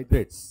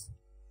 Hydrates.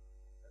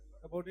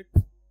 What about it?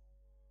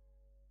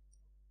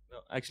 No,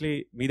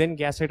 actually, methane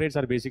gas hydrates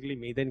are basically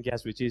methane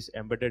gas which is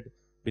embedded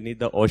beneath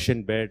the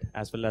ocean bed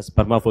as well as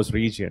permafrost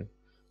region.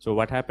 So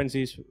what happens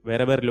is,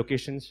 wherever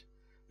locations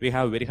we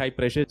have very high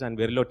pressures and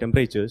very low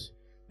temperatures,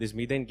 this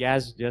methane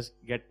gas just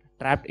get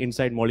trapped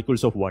inside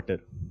molecules of water.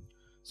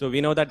 So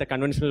we know that the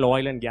conventional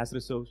oil and gas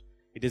reserves,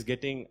 it is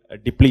getting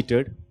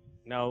depleted.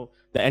 Now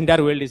the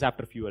entire world is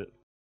after fuel,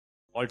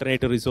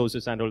 alternative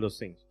resources and all those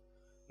things.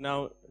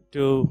 Now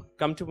to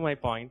come to my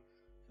point,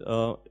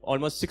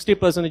 almost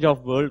 60%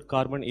 of world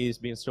carbon is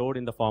being stored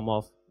in the form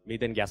of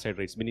methane gas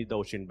hydrates beneath the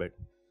ocean bed.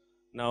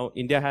 Now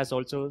India has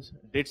also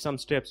did some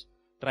steps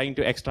trying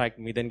to extract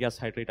methane gas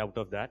hydrate out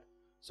of that.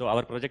 So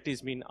our project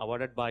is being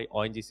awarded by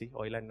ONGC,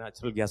 Oil and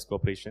Natural Gas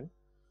Corporation.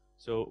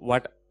 So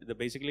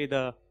basically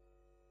the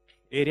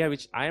area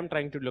which I am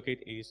trying to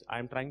locate is, I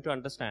am trying to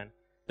understand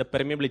the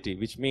permeability,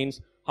 which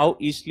means how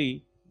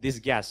easily this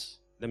gas,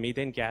 the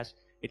methane gas,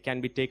 it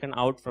can be taken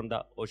out from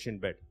the ocean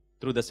bed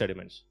through the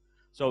sediments.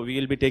 So we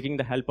will be taking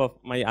the help of,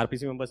 my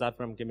RPC members are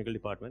from chemical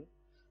department.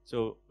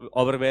 So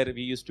over where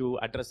we used to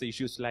address the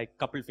issues like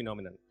coupled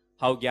phenomenon,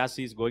 how gas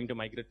is going to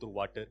migrate through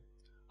water.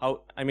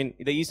 The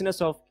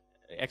easiness of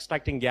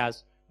extracting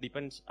gas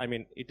depends,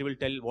 it will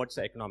tell what's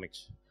the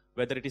economics,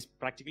 whether it is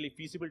practically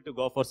feasible to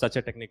go for such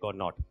a technique or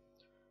not.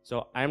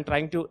 So I am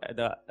trying to,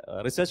 the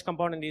research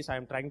component is, I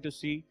am trying to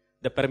see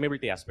the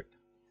permeability aspect.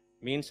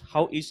 Means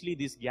how easily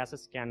these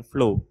gases can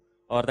flow,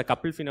 or the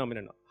coupled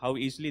phenomenon, how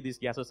easily these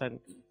gases can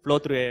flow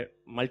through a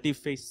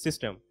multi-phase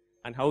system,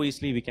 and how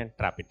easily we can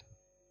trap it.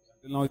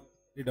 Until now,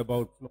 we did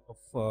about flow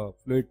of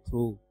fluid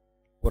through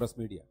porous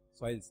media,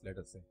 soils, let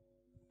us say.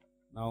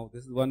 Now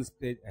this is one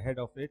stage ahead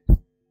of it,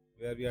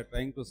 where we are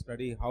trying to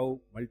study how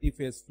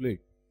multi-phase fluid,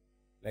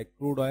 like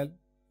crude oil,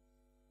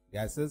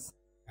 gases,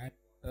 and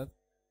water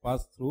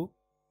pass through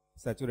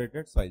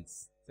saturated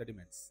soils,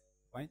 sediments.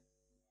 Fine.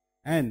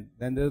 And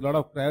then there is a lot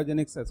of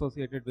cryogenics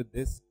associated with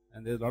this,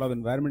 and there is a lot of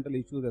environmental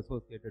issues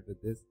associated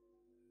with this.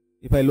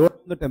 If I lower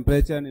the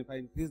temperature and if I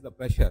increase the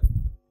pressure,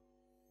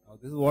 Now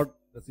this is what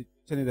the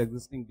situation is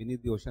existing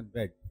beneath the ocean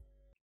bed.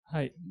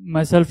 Hi,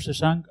 myself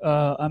Shashank.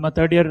 I'm a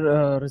third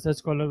year research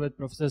scholar with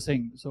Professor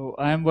Singh. So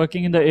I am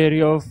working in the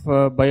area of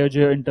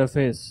biogeo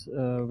interface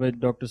with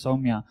Dr.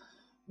 Soumya.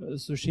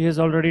 So she has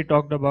already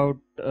talked about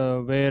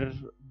where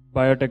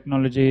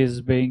biotechnology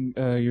is being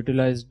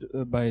utilized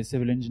by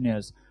civil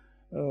engineers.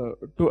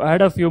 To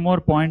add a few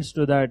more points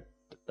to that,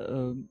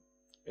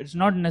 it's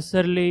not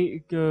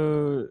necessarily,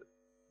 I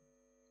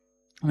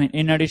mean,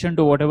 in addition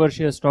to whatever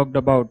she has talked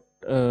about,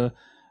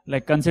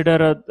 like consider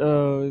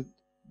a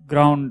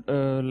ground,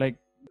 like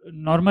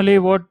normally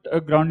what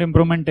ground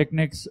improvement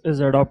techniques is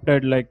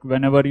adopted, like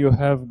whenever you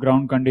have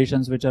ground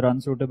conditions which are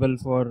unsuitable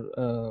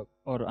for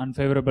or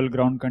unfavorable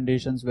ground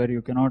conditions where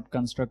you cannot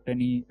construct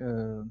any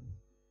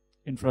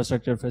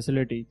infrastructure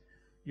facility,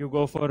 you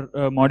go for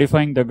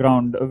modifying the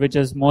ground, which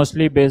is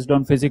mostly based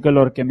on physical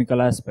or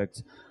chemical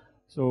aspects.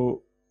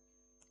 So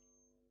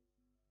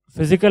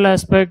physical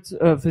aspects,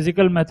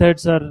 physical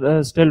methods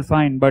are still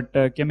fine, but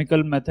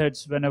chemical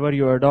methods, whenever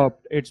you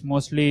adopt, it's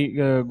mostly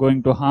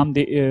going to harm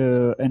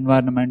the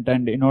environment.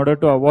 And in order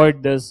to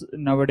avoid this,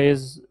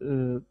 nowadays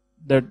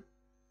the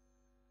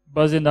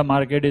buzz in the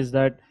market is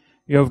that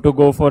you have to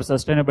go for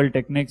sustainable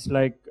techniques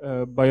like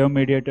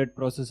biomediated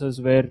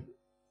processes, where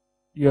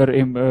you're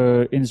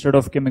instead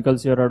of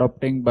chemicals, you're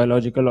adopting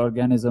biological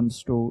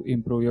organisms to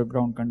improve your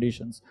ground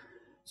conditions.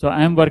 So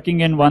I am working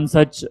in one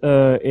such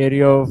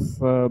area of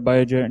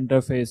biogeo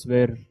interface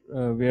where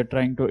we are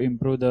trying to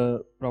improve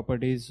the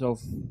properties of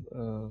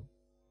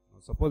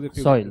Suppose if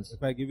soils.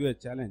 If I give you a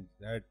challenge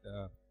that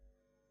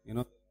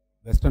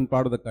western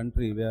part of the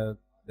country where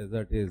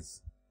desert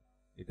is,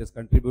 it is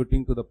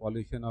contributing to the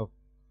pollution of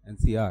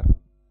NCR.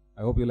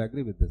 I hope you'll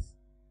agree with this.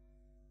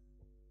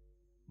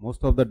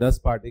 Most of the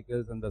dust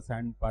particles and the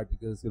sand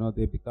particles,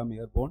 they become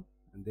airborne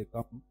and they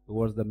come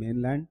towards the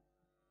mainland,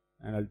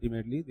 and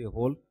ultimately the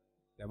whole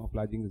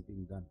camouflaging is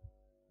being done.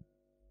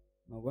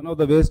 Now, one of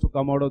the ways to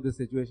come out of this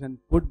situation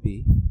could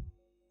be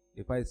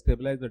if I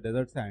stabilize the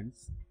desert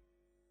sands,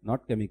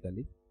 not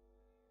chemically,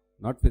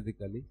 not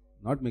physically,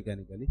 not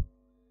mechanically,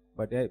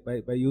 but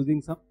by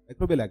using some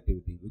microbial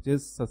activity which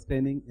is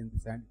sustaining in the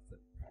sand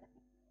itself,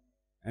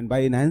 and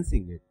by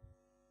enhancing it.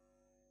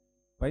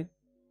 Right?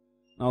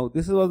 Now,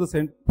 this was the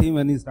same theme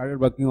when he started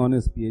working on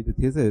his PhD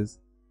thesis,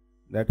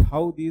 that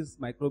how these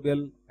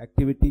microbial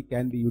activity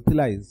can be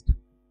utilized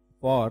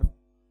for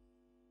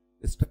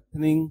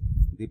strengthening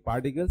the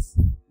particles,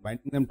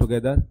 binding them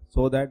together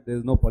so that there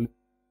is no pollution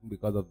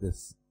because of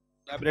this.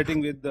 Collaborating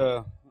with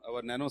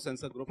our nano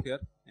sensor group here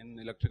in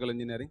electrical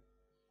engineering,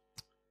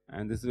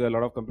 and this is where a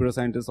lot of computer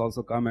scientists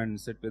also come and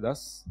sit with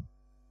us,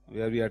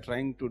 where we are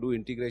trying to do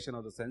integration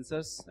of the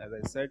sensors, as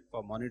I said,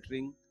 for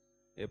monitoring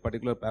a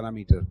particular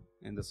parameter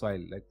in the soil.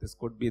 Like this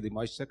could be the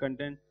moisture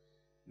content,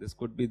 this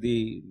could be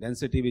the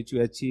density which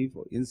you achieve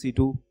in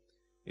situ,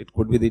 it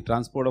could be the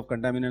transport of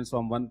contaminants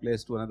from one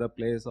place to another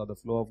place, or the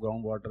flow of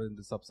groundwater in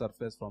the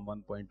subsurface from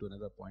one point to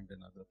another point,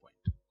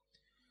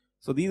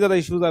 So these are the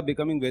issues are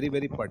becoming very,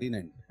 very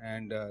pertinent,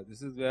 and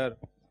this is where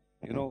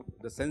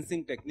the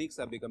sensing techniques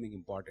are becoming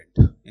important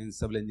in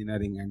civil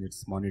engineering and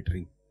its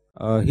monitoring.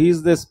 He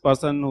is this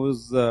person who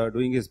is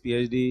doing his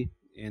PhD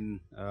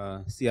in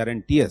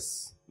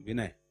CRNTS,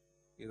 Vinay.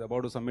 He is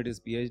about to submit his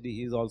PhD.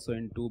 He is also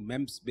into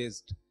MEMS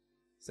based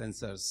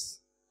sensors,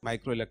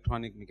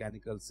 microelectronic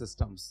mechanical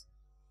systems,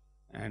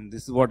 and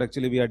this is what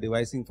actually we are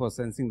devising for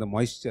sensing the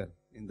moisture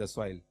in the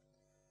soil.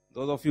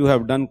 Those of you who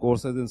have done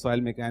courses in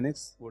soil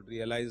mechanics would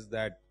realize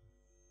that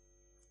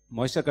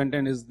moisture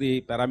content is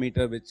the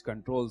parameter which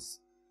controls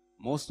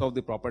most of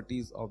the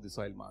properties of the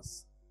soil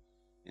mass,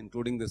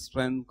 including the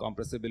strength,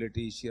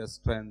 compressibility, shear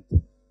strength,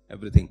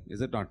 everything,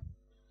 is it not?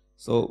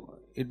 So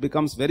it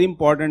becomes very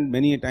important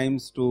many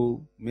times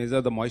to measure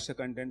the moisture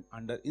content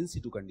under in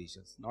situ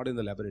conditions, not in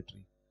the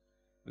laboratory,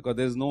 because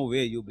there is no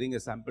way you bring a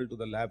sample to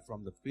the lab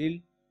from the field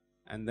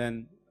and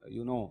then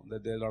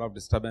that there is a lot of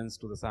disturbance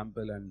to the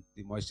sample and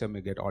the moisture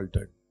may get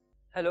altered.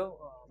 Hello,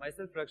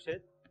 myself Rakshit.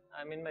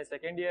 I'm in my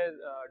second year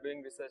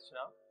doing research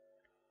now.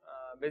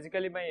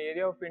 Basically my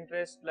area of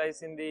interest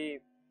lies in the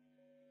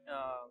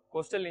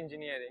coastal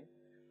engineering,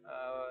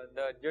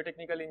 the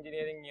geotechnical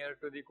engineering near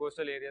to the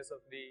coastal areas of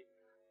the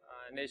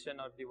nation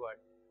or the world.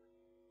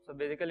 So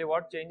basically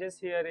what changes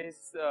here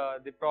is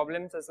the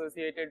problems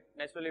associated.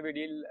 Naturally we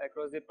deal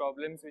across the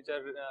problems which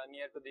are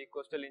near to the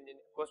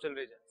coastal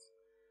regions.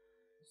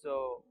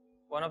 So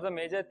one of the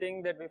major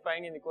things that we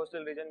find in the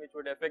coastal region which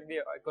would affect the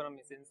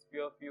economy, since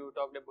few of you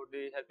talked about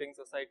the helping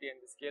society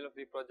and the scale of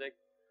the project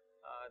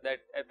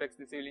that affects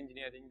the civil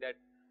engineering, that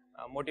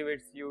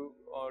motivates you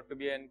to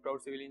be a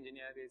proud civil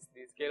engineer, is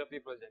the scale of the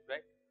project,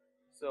 right?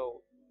 So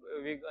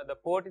the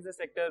port is a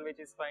sector which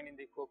is found in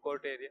the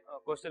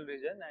coastal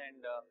region,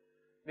 and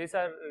these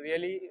are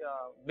really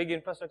big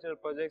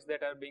infrastructural projects that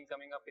are being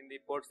coming up in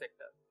the port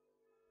sector.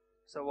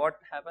 So what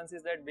happens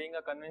is that, being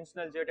a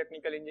conventional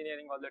geotechnical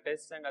engineering, all the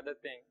tests and other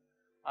things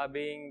are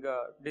being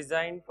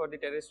designed for the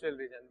terrestrial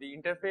region. The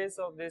interface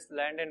of this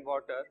land and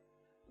water,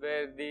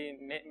 where the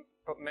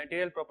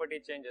material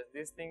property changes,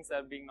 these things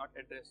are being not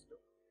addressed to.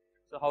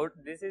 So how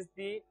this is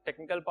the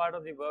technical part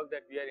of the work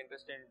that we are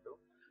interested into.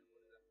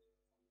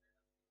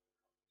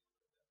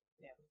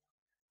 Yeah.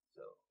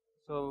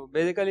 So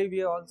basically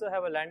we also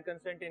have a land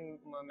constraint in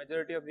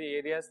majority of the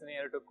areas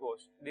near to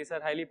coast. These are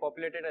highly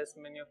populated, as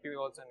many of you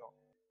also know.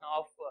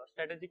 Now of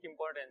strategic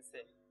importance,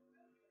 say.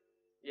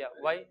 Yeah,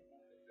 why?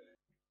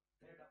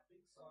 They're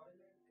dumping soil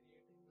and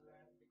creating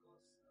land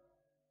because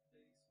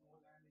there is no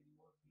land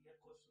anymore near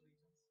coastal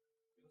regions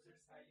because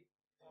it's highly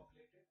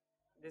populated.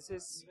 This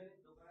is Even in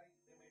Dubai,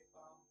 they made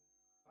palm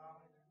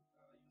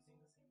island using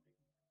the same technique.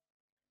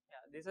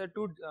 Yeah, these are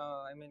two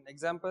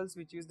examples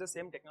which use the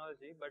same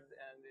technology, but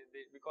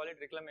we call it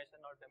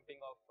reclamation or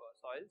dumping of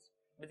soils.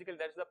 Basically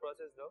that's the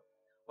process though.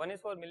 One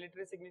is for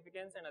military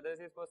significance and others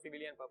is for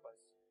civilian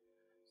purpose.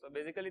 So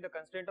basically the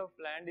constraint of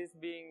land is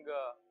being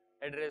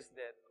addressed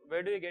there.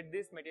 Where do you get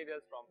these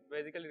materials from?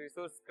 Basically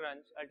resource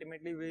crunch.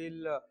 Ultimately we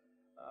will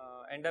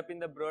end up in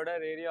the broader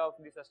area of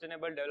the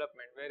sustainable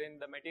development, wherein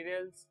the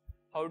materials,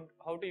 how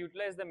to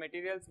utilize the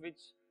materials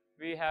which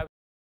we have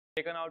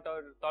taken out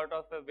or thought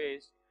of a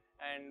waste,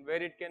 and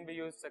where it can be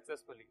used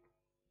successfully.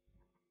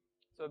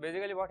 So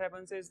basically what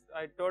happens is,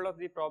 I told of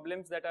the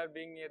problems that are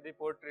being near the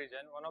port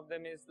region. One of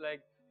them is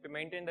like to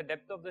maintain the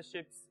depth of the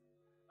ships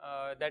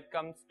that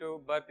comes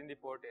to berth in the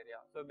port area.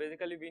 So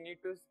basically we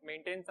need to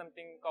maintain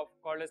something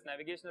called as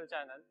navigational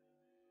channel.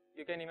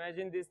 You can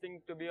imagine this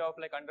thing to be of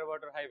like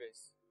underwater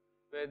highways,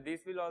 where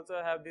these will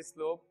also have the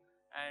slope,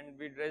 and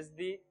we dress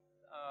the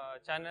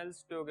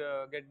channels to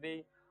get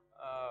the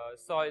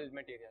soil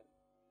material.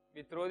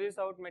 We throw this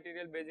out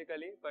material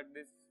basically, but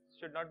this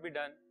should not be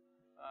done,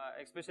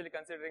 especially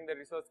considering the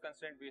resource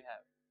constraint we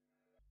have.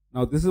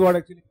 Now this is what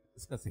actually we are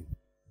discussing.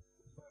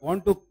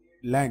 Want to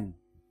land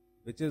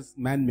which is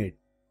man-made,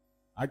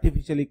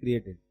 artificially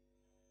created.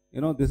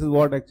 This is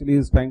what actually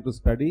is trying to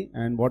study,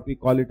 and what we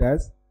call it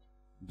as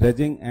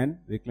dredging and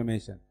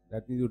reclamation.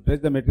 That means you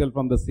dredge the material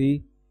from the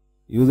sea,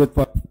 use it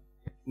for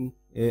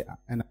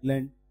an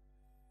island,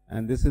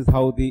 and this is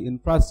how the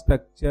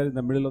infrastructure in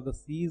the middle of the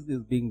seas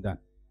is being done.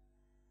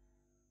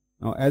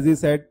 Now, as he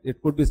said,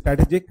 it could be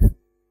strategic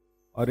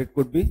or it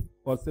could be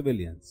for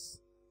civilians.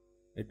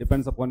 It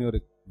depends upon your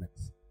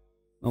requirements.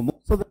 Now,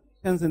 most of the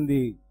nations in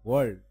the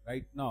world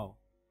right now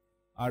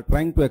are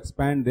trying to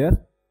expand their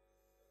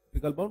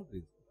physical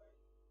boundaries.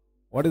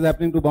 What is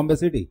happening to Bombay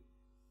City?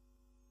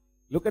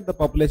 Look at the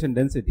population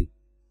density.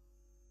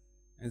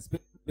 And it's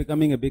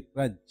becoming a big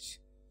crunch.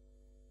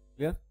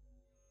 Clear?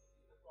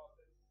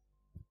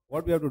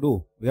 What we have to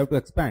do? We have to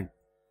expand.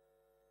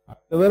 Are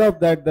you aware of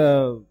that?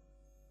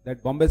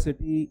 That Bombay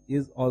City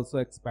is also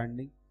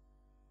expanding.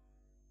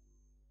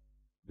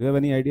 Do you have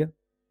any idea?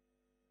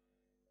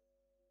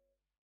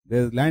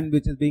 There is land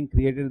which is being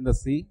created in the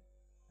sea,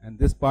 and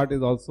this part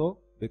is also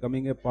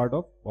becoming a part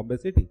of Bombay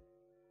City.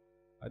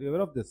 Are you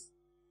aware of this?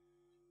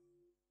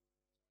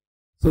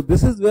 So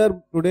this is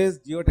where today's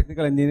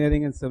geotechnical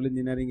engineering and civil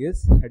engineering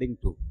is heading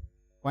to.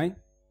 Fine?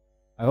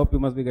 I hope you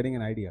must be getting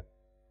an idea.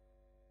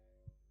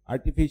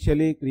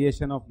 Artificially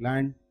creation of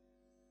land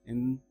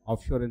in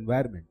offshore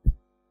environment.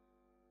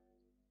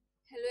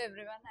 Hello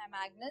everyone, I'm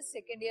Agnes,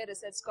 second year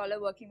research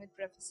scholar working with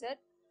Professor.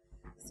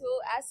 So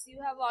as you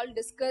have all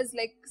discussed,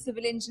 like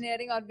civil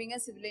engineering or being a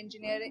civil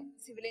engineer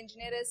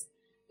is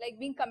like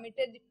being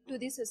committed to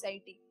the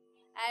society,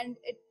 and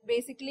it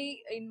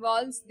basically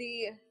involves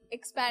the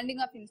expanding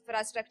of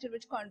infrastructure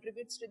which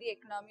contributes to the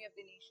economy of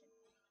the nation.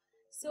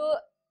 So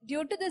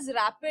due to this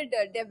rapid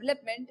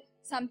development,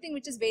 something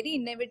which is very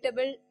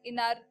inevitable in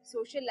our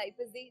social life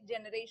is the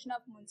generation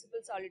of municipal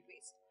solid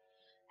waste.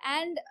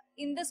 And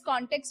in this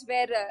context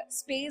where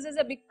space is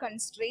a big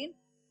constraint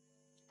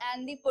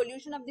and the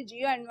pollution of the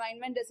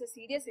geo-environment is a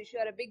serious issue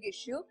or a big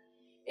issue,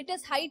 it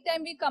is high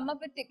time we come up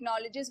with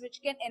technologies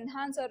which can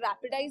enhance or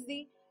rapidize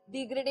the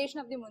degradation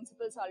of the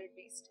municipal solid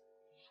waste.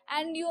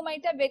 And you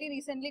might have very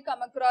recently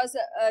come across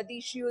the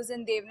issues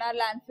in Devnar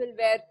landfill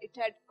where it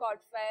had caught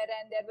fire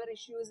and there were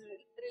issues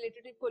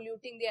related to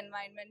polluting the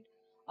environment,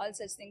 all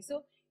such things.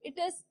 So it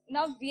is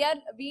now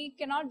we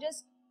cannot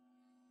just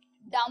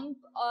dump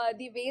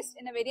the waste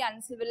in a very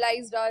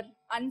uncivilized or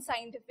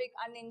unscientific,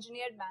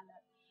 unengineered manner.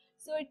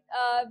 So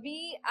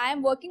I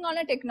am working on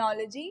a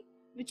technology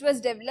which was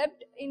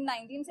developed in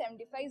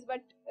 1975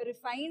 but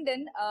refined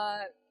in,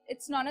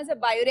 it's known as a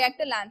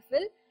bioreactor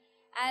landfill,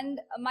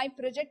 and my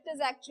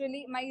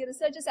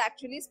research is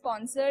actually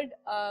sponsored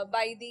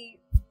by the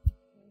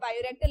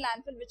bioreactor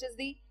landfill, which is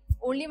the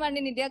only one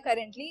in India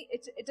currently.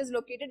 It is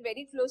located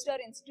very close to our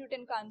institute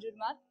in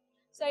Kanjurmarg.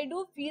 So I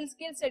do field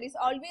scale studies,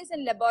 always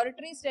in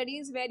laboratory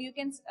studies where you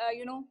can,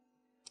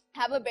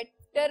 have a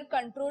better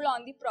control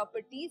on the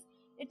properties.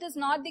 It is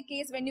not the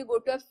case when you go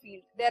to a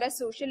field. There are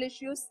social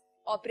issues,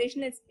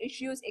 operational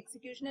issues,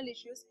 executional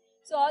issues.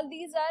 So all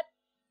these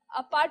are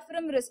apart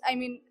from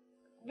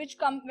which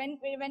come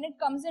when it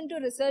comes into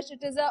research,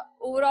 it is a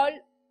overall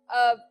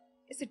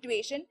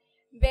situation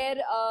where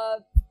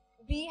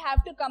we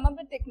have to come up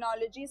with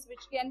technologies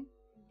which can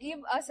give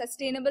a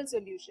sustainable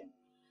solution.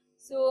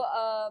 So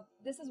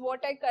this is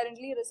what I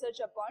currently research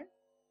upon.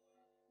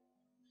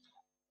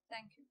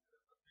 Thank you.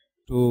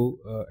 to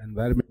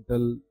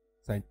environmental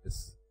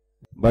scientists.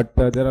 But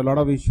there are a lot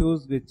of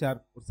issues which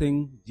are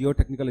forcing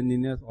geotechnical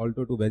engineers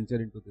also to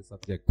venture into this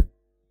subject.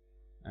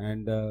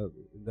 And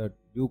in the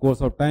due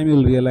course of time, you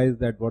will realize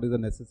that what is the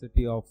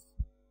necessity of,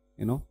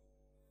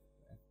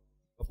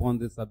 upon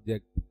this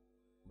subject,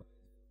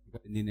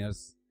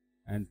 engineers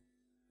and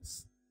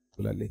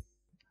particularly.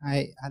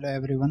 Hi, hello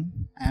everyone.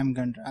 I am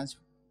Ganraj,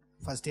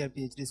 first year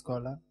PhD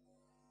scholar,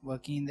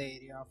 working in the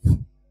area of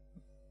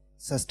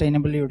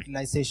sustainable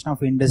utilization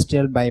of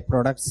industrial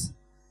byproducts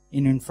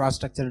in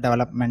infrastructure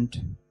development.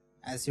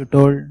 As you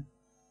told,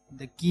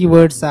 the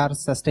keywords are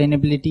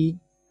sustainability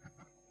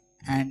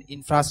and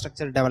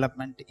infrastructure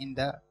development in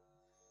the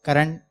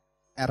current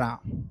era.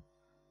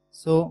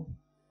 So,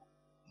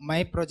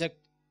 my project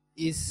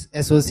is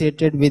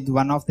associated with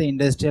one of the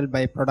industrial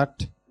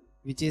byproduct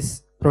which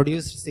is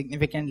produced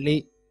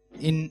significantly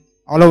in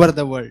all over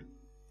the world.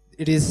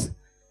 It is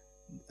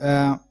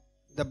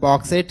the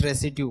bauxite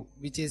residue,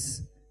 which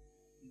is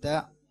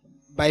the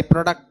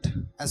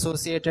byproduct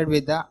associated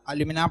with the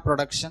alumina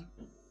production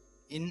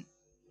in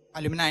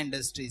alumina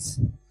industries.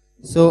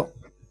 So,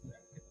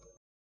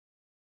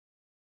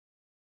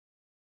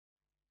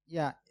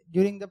 yeah,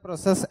 during the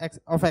process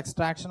of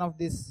extraction of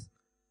this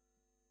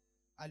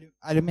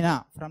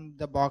alumina from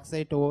the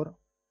bauxite ore,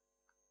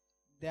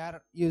 they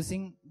are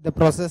using the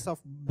process of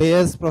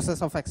Bayer's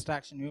process of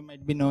extraction, you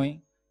might be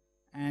knowing.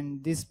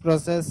 And this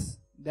process,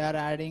 they are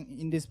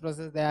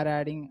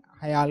adding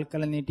high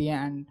alkalinity,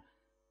 and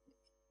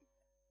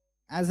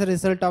as a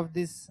result of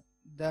this,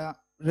 the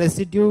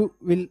residue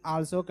will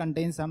also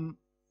contain some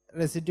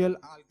residual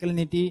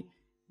alkalinity,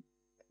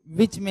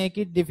 which make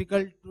it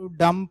difficult to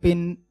dump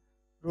in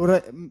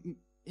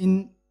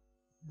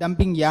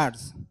dumping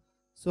yards.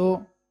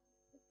 So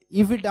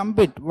if we dump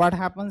it, what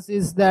happens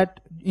is that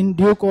in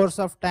due course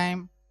of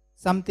time,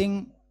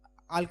 something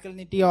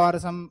alkalinity or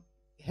some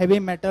heavy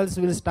metals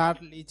will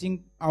start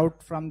leaching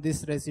out from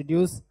these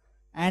residues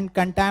and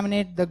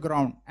contaminate the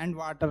ground and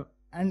water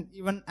and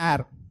even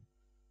air.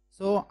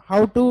 So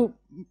how to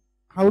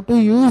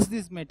use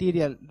this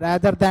material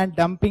rather than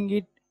dumping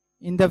it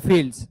in the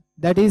fields?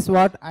 That is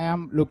what I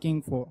am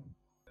looking for.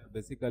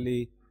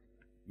 Basically,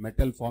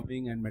 metal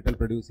forming and metal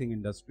producing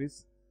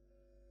industries.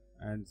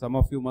 And some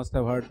of you must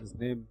have heard this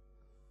name,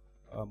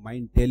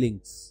 mine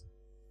tailings.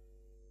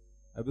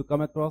 Have you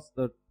come across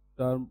the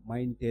term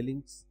mine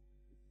tailings?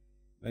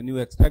 When you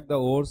extract the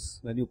ores,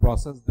 when you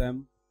process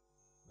them,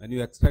 when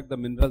you extract the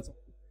minerals,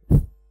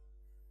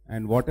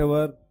 and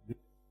whatever,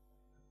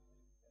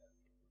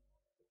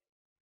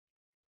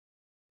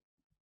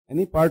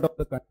 any part of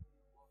the country,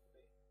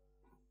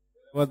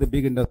 whatever the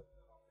big industry,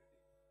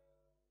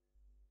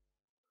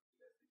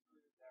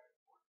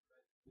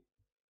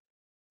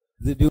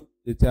 residues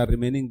which are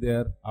remaining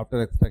there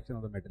after extraction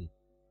of the metal.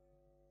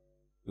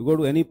 You go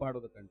to any part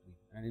of the country,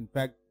 and in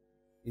fact,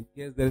 in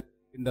case there is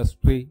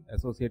industry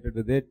associated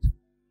with it,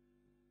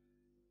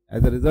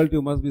 as a result,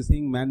 you must be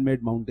seeing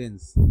man-made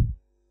mountains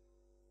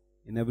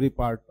in every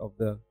part of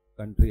the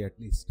country at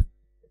least.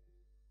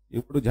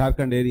 You go to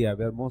Jharkhand area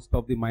where most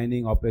of the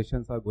mining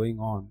operations are going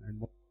on and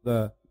most of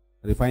the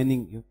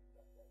refining,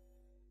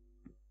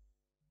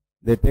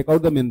 they take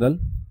out the mineral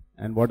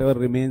and whatever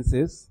remains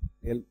is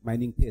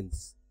mining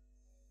tails.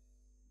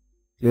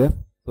 Clear?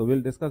 So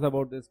we'll discuss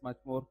about this much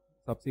more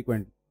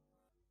subsequently.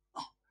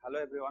 Hello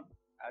everyone.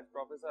 As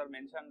Professor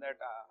mentioned that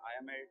I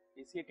am a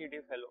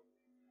TCTD fellow.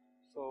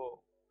 So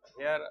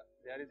here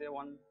there is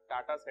one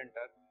Tata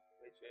Center,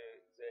 which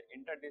is an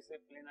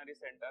interdisciplinary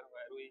center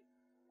where we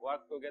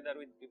work together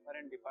with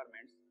different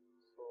departments.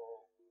 So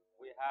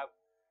we have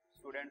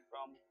students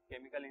from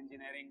chemical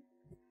engineering,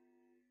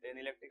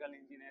 then electrical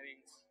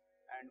engineering,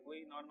 and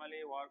we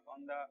normally work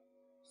on the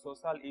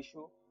social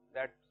issue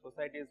that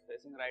society is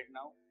facing right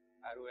now,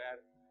 and we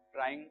are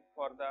trying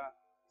for the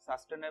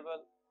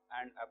sustainable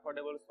and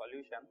affordable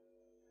solution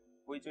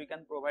which we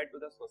can provide to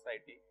the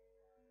society.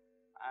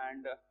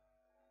 And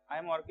I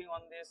am working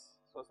on this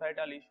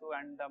societal issue,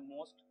 and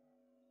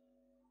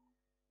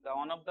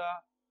one of the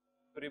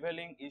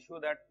prevailing issue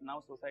that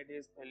now society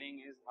is feeling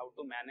is how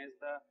to manage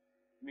the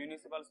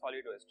municipal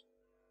solid waste,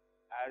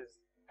 as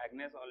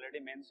Agnes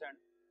already mentioned.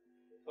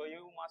 So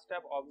you must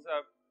have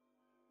observed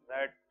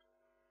that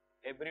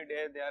every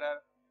day there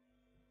are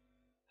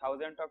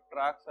thousands of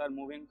trucks are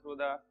moving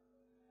through the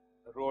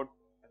road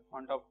in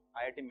front of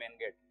IIT main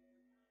gate.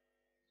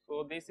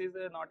 So this is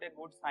not a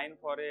good sign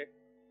for a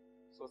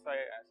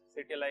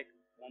city like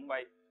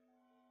Mumbai,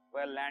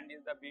 where land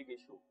is the big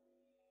issue.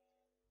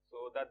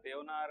 So the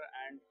Devnar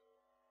and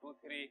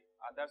 2-3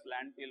 others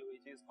landfill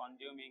which is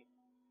consuming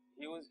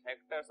huge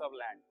hectares of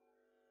land.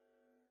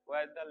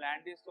 Where the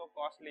land is so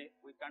costly,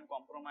 we can't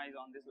compromise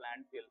on this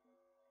landfill.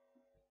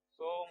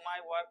 So my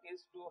work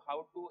is to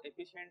how to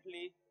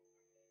efficiently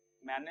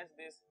manage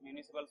this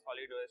municipal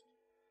solid waste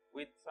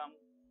with some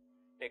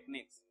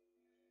techniques.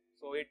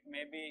 So it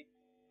may be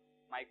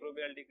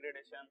microbial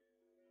degradation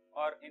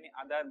or any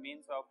other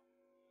means of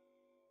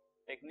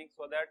technique,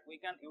 so that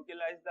we can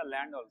utilize the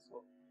land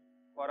also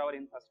for our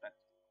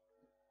infrastructure.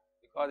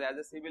 Because as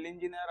a civil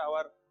engineer,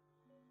 our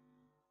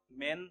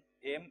main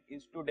aim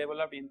is to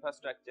develop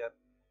infrastructure,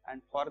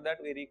 and for that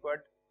we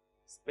required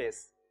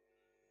space.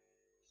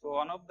 So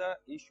one of the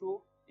issue,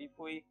 if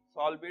we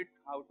solve it,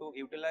 how to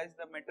utilize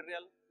the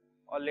material,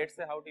 or let's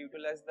say how to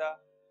utilize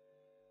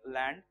the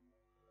land,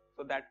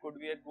 so that could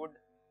be a good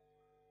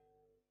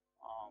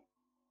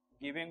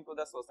giving to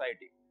the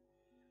society.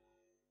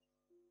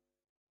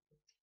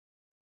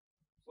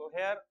 So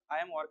here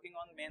I am working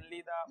on mainly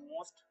the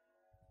most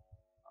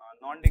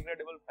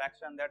non-degradable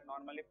fraction, that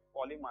normally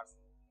polymers.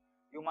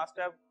 You must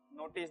have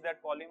noticed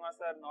that polymers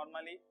are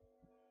normally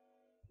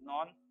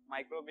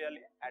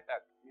non-microbially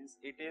attacked, means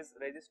it is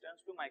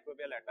resistance to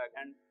microbial attack,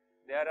 and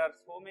there are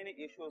so many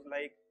issues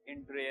like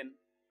in drain,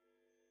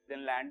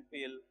 then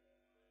landfill,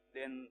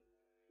 then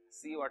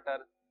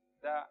seawater.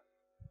 The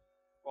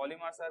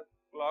polymers are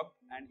clogged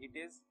and it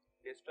is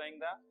destroying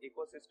the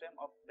ecosystem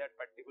of that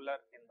particular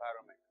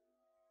environment.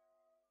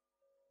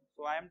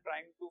 So I am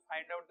trying to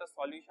find out the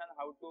solution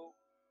how to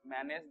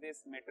manage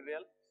this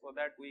material so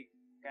that we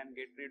can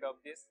get rid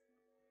of this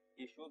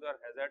issues or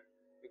hazard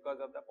because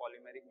of the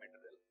polymeric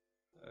material.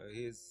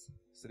 He is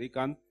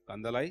Srikant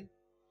Kandalai,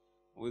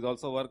 who is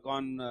also work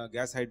on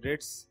gas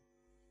hydrates.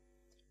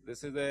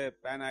 This is a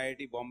Pan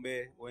IIT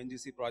Bombay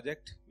ONGC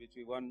project which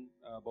we won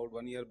about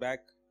 1 year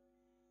back.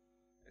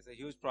 It's a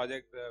huge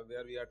project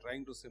where we are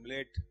trying to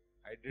simulate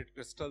hydrate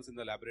crystals in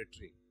the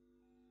laboratory.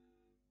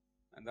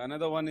 And the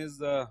another one is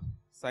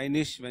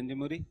Sainish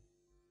Venjamuri,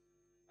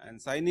 and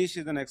Sainish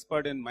is an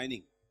expert in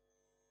mining.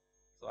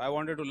 So I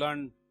wanted to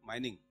learn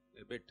mining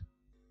a bit.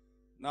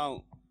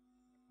 Now,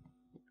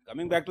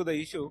 coming back to the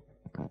issue,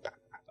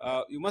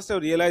 you must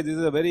have realized this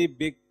is a very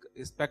big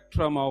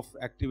spectrum of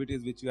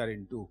activities which we are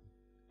into,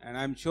 and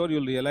I am sure you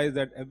will realize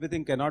that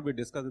everything cannot be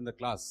discussed in the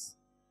class.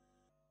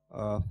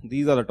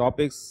 These are the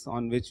topics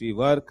on which we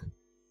work.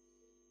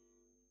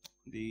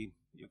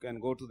 You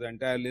can go to the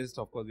entire list.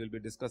 Of course, we will be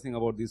discussing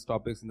about these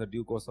topics in the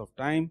due course of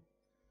time.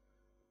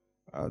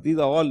 These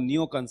are all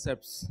neo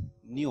concepts,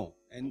 neo,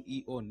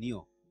 N-E-O,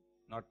 neo,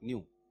 not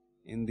new,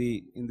 in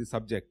the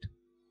subject.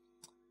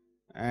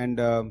 And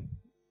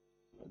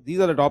these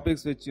are the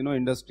topics which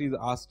industries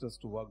asked us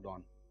to work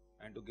on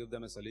and to give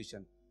them a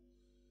solution.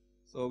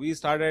 So we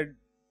started.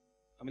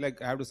 I mean, like,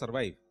 I have to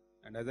survive,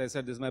 and as I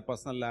said, this is my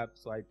personal lab,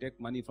 so I take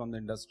money from the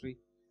industry,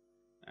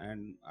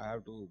 and I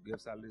have to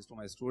give salaries to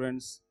my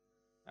students.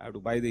 I have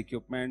to buy the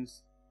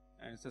equipments,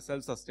 and it's a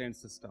self-sustained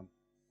system.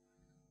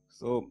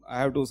 So I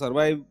have to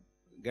survive,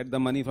 get the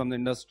money from the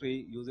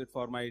industry, use it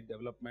for my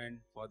development,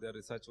 for their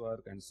research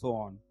work, and so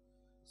on.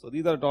 So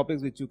these are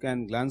topics which you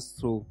can glance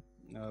through,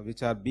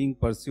 which are being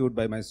pursued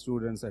by my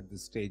students at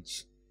this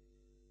stage,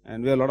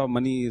 and where a lot of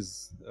money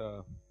is,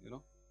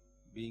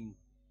 being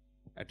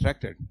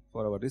attracted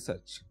for our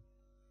research.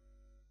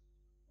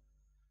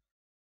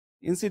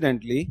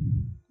 Incidentally,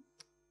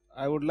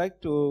 I would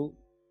like to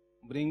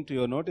bring to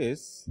your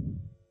notice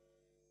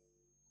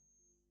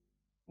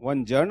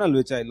one journal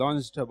which I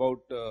launched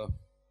about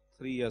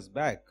 3 years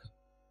back,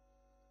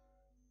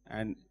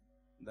 and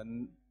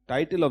the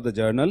title of the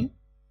journal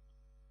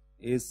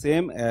is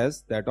same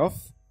as that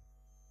of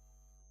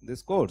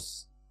this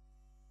course.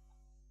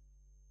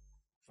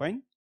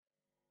 Fine.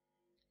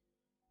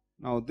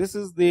 Now this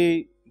is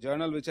the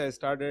journal which I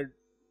started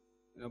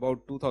in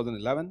about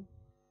 2011,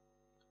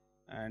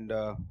 and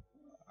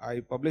I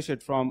publish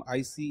it from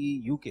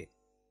ICE UK,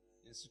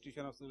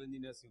 Institution of Civil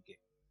Engineers UK.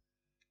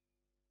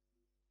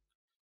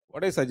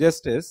 What I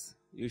suggest is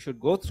you should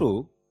go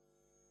through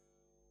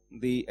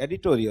the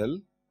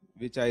editorial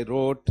which I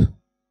wrote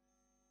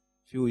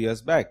few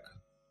years back.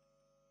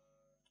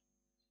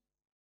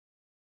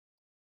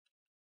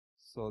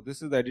 So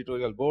this is the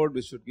editorial board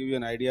which should give you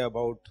an idea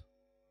about,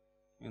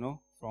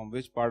 from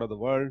which part of the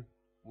world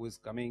who is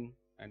coming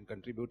and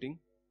contributing,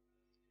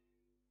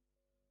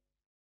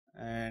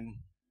 and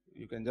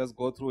you can just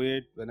go through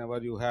it whenever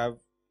you have.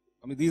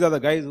 I mean, these are the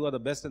guys who are the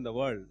best in the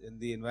world in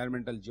the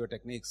environmental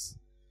geotechniques,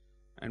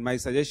 and my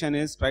suggestion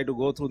is try to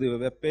go through the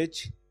web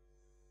page,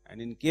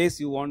 and in case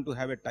you want to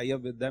have a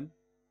tie-up with them,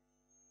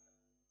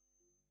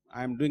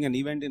 I am doing an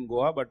event in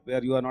Goa, but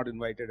where you are not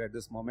invited at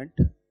this moment.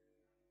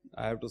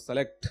 I have to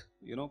select,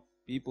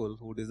 people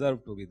who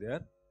deserve to be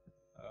there,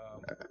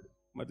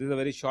 but this is a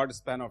very short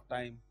span of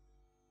time,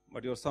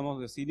 but some of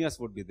the seniors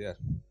would be there.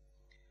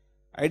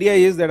 Idea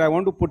is that I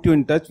want to put you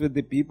in touch with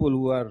the people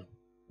who are,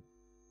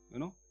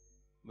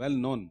 well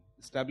known,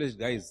 established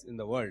guys in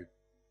the world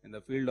in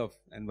the field of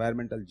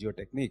environmental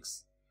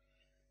geotechniques,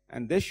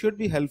 and they should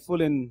be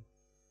helpful in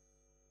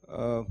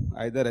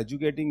either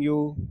educating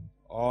you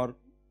or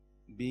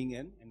being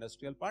an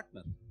industrial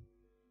partner.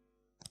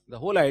 The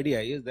whole idea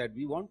is that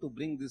we want to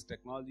bring this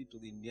technology to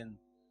the Indian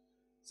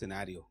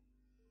scenario.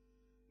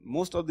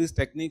 Most of these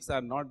techniques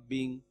are not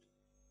being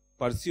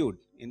pursued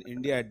in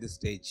India at this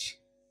stage,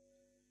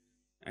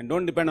 and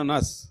don't depend on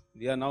us.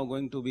 We are now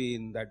going to be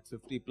in that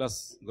 50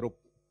 plus group.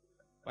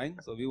 Fine.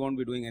 So we won't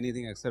be doing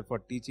anything except for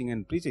teaching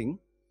and preaching.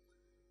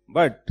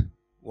 But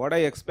what I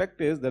expect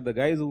is that the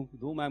guys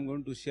with whom I am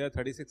going to share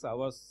 36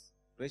 hours,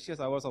 precious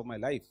hours of my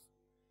life,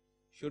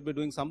 should be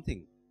doing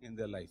something in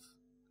their life.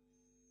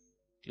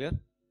 Clear?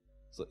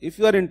 So if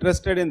you are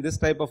interested in this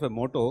type of a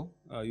motto,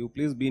 you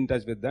please be in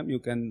touch with them. You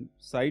can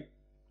cite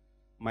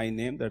my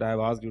name that I have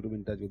asked you to be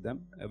in touch with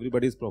them.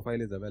 Everybody's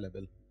profile is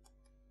available.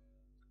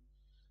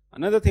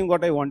 Another thing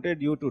what I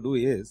wanted you to do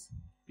is,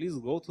 please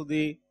go through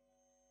the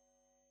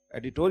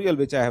editorial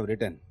which I have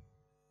written.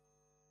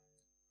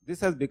 This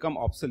has become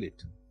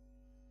obsolete,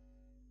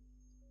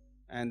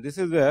 and this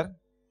is where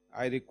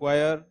I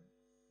require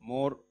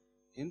more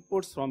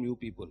inputs from you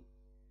people.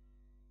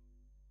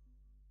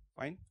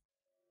 Fine.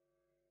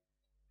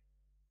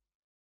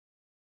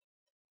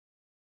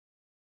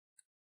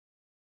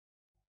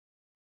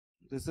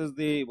 This is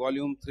the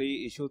volume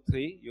 3, issue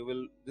 3. You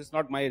will, this is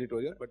not my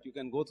editorial, but you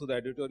can go through the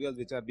editorials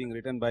which are being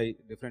written by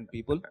different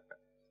people.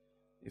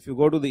 If you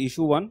go to the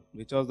issue 1,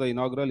 which was the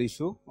inaugural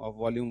issue of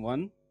volume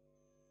 1,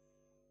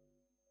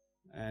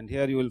 and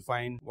here you will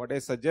find, what I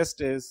suggest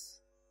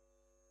is,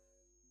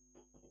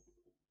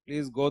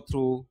 please go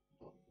through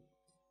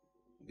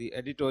the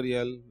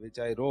editorial which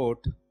I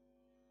wrote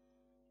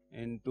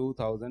in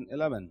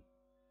 2011.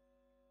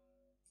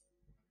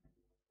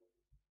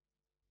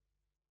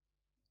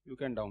 You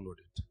can download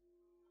it.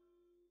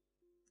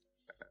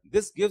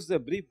 This gives a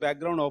brief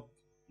background of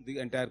the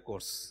entire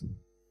course,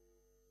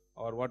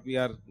 or what we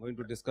are going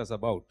to discuss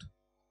about.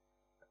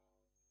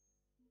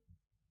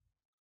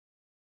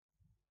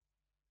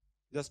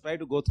 Just try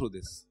to go through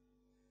this.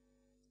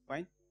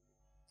 Fine.